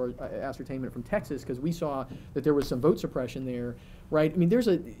certificate of ascertainment from Texas because we saw that there was some vote suppression there, right? I mean,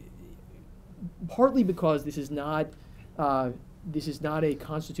 partly because this is not a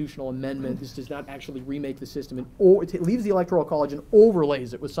constitutional amendment. This does not actually remake the system, and it leaves the Electoral College and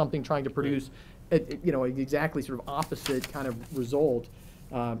overlays it with something trying to produce, exactly sort of opposite kind of result.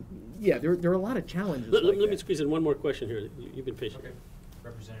 Yeah, there are a lot of challenges. Let me squeeze in one more question here. You've been patient. Okay.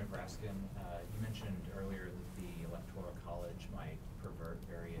 Representative Raskin, you mentioned earlier that the Electoral College might pervert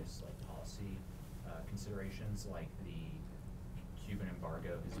various policy considerations, like the Cuban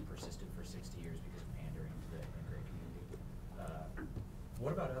embargo has persisted for 60 years because of pandering to the immigrant community.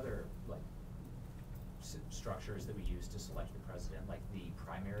 What about other structures that we use to select the president, like the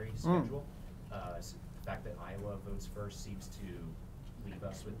primary schedule? The fact that Iowa votes first seems to leave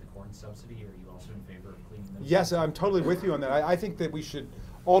us with the corn subsidy. Are you also in favor of cleaning those? Yes, I'm totally with you on that. I think that we should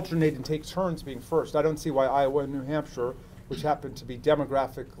alternate and take turns being first. I don't see why Iowa and New Hampshire, which happen to be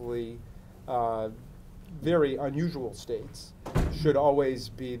demographically very unusual states, should always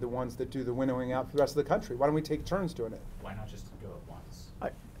be the ones that do the winnowing out for the rest of the country. Why don't we take turns doing it? Why not just go at once?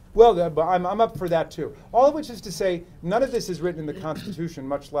 Well, but I'm up for that too. All of which is to say, none of this is written in the Constitution,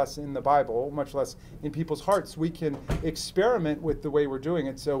 much less in the Bible, much less in people's hearts. We can experiment with the way we're doing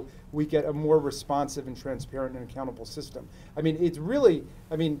it so we get a more responsive and transparent and accountable system. I mean,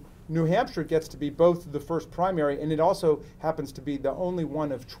 New Hampshire gets to be both the first primary, and it also happens to be the only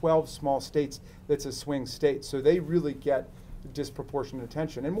one of 12 small states that's a swing state. So they really get disproportionate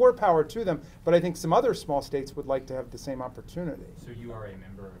attention, and more power to them. But I think some other small states would like to have the same opportunity. So you are a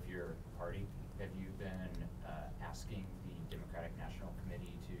member of your party. Have you been asking the Democratic National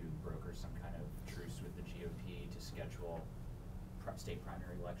Committee to broker some kind of truce with the GOP to schedule state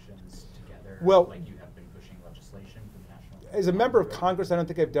primary elections together? Well, like you have been pushing legislation for the national. As a member of Congress, I don't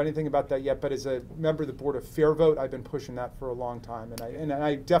think I've done anything about that yet. But as a member of the Board of Fair Vote, I've been pushing that for a long time, and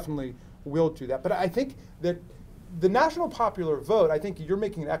I definitely will do that. But I think that the national popular vote, I think you're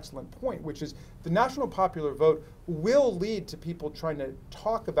making an excellent point, which is the national popular vote will lead to people trying to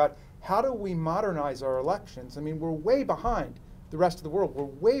talk about how do we modernize our elections. I mean, we're way behind the rest of the world. We're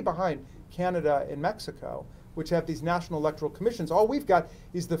way behind Canada and Mexico, which have these national electoral commissions. All we've got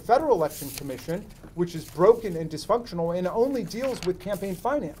is the Federal Election Commission, which is broken and dysfunctional and only deals with campaign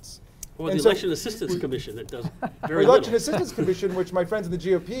finance. Well, the Election Assistance Commission that does very little. The Election little. Assistance Commission, which my friends in the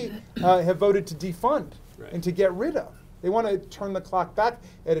GOP have voted to defund and to get rid of. They want to turn the clock back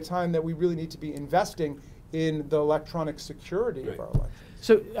at a time that we really need to be investing in the electronic security of our elections.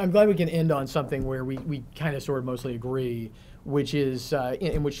 So I'm glad we can end on something where we kind of sort of mostly agree, which is,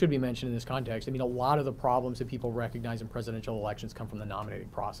 and which should be mentioned in this context. I mean, a lot of the problems that people recognize in presidential elections come from the nominating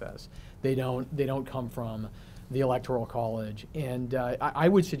process. They don't come from the Electoral College. And I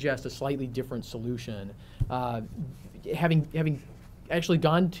would suggest a slightly different solution. Having actually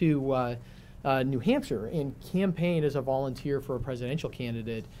gone to New Hampshire and campaigned as a volunteer for a presidential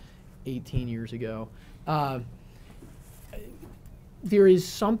candidate 18 years ago, there is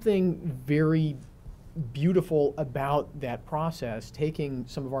something very beautiful about that process, taking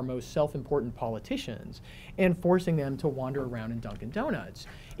some of our most self-important politicians and forcing them to wander around in Dunkin' Donuts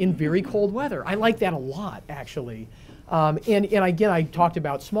in very cold weather. I like that a lot, actually. And again, I talked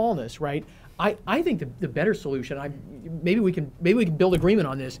about smallness, right? I think the better solution, maybe we can build agreement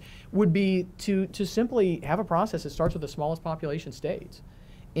on this, would be to simply have a process that starts with the smallest population states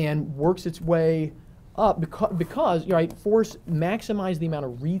and works its way up because maximize the amount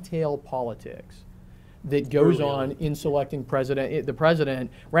of retail politics that goes Early on on. in selecting the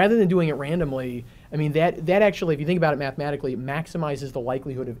president, rather than doing it randomly. I mean, that actually, if you think about it mathematically, it maximizes the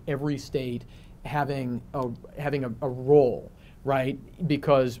likelihood of every state having a role, right?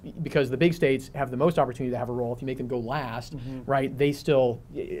 Because the big states have the most opportunity to have a role. If you make them go last, right, they still.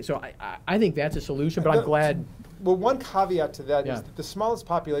 So I think that's a solution. But I'm glad. Well, one caveat to that Yeah. is that the smallest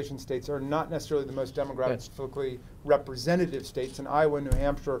population states are not necessarily the most demographically representative states, and Iowa and New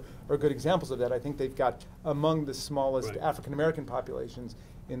Hampshire are good examples of that. I think they've got among the smallest Right. African American populations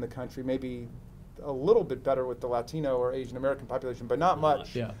in the country, maybe a little bit better with the Latino or Asian American population, but not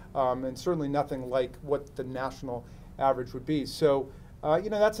much. Yeah. And certainly nothing like what the national average would be. So,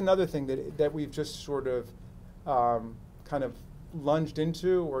 that's another thing that we've just sort of kind of lunged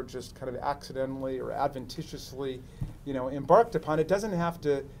into, or just kind of accidentally or adventitiously, embarked upon. It doesn't have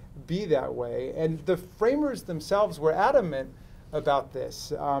to be that way. And the framers themselves were adamant about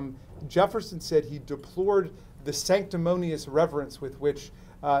this. Jefferson said he deplored the sanctimonious reverence with which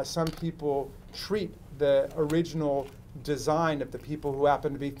some people treat the original design of the people who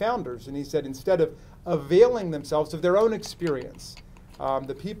happen to be founders. And he said, instead of availing themselves of their own experience,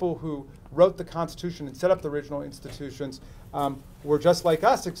 the people who wrote the Constitution and set up the original institutions were just like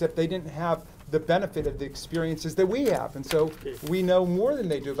us, except they didn't have the benefit of the experiences that we have. And so we know more than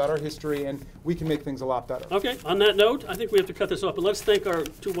they do about our history, and we can make things a lot better. Okay, on that note, I think we have to cut this off, but let's thank our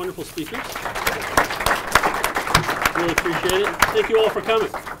two wonderful speakers. Really appreciate it. Thank you all for coming.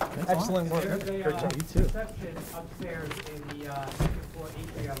 Excellent work. There's Great a job. reception upstairs in the second floor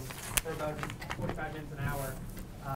atrium for about 45 minutes, an hour.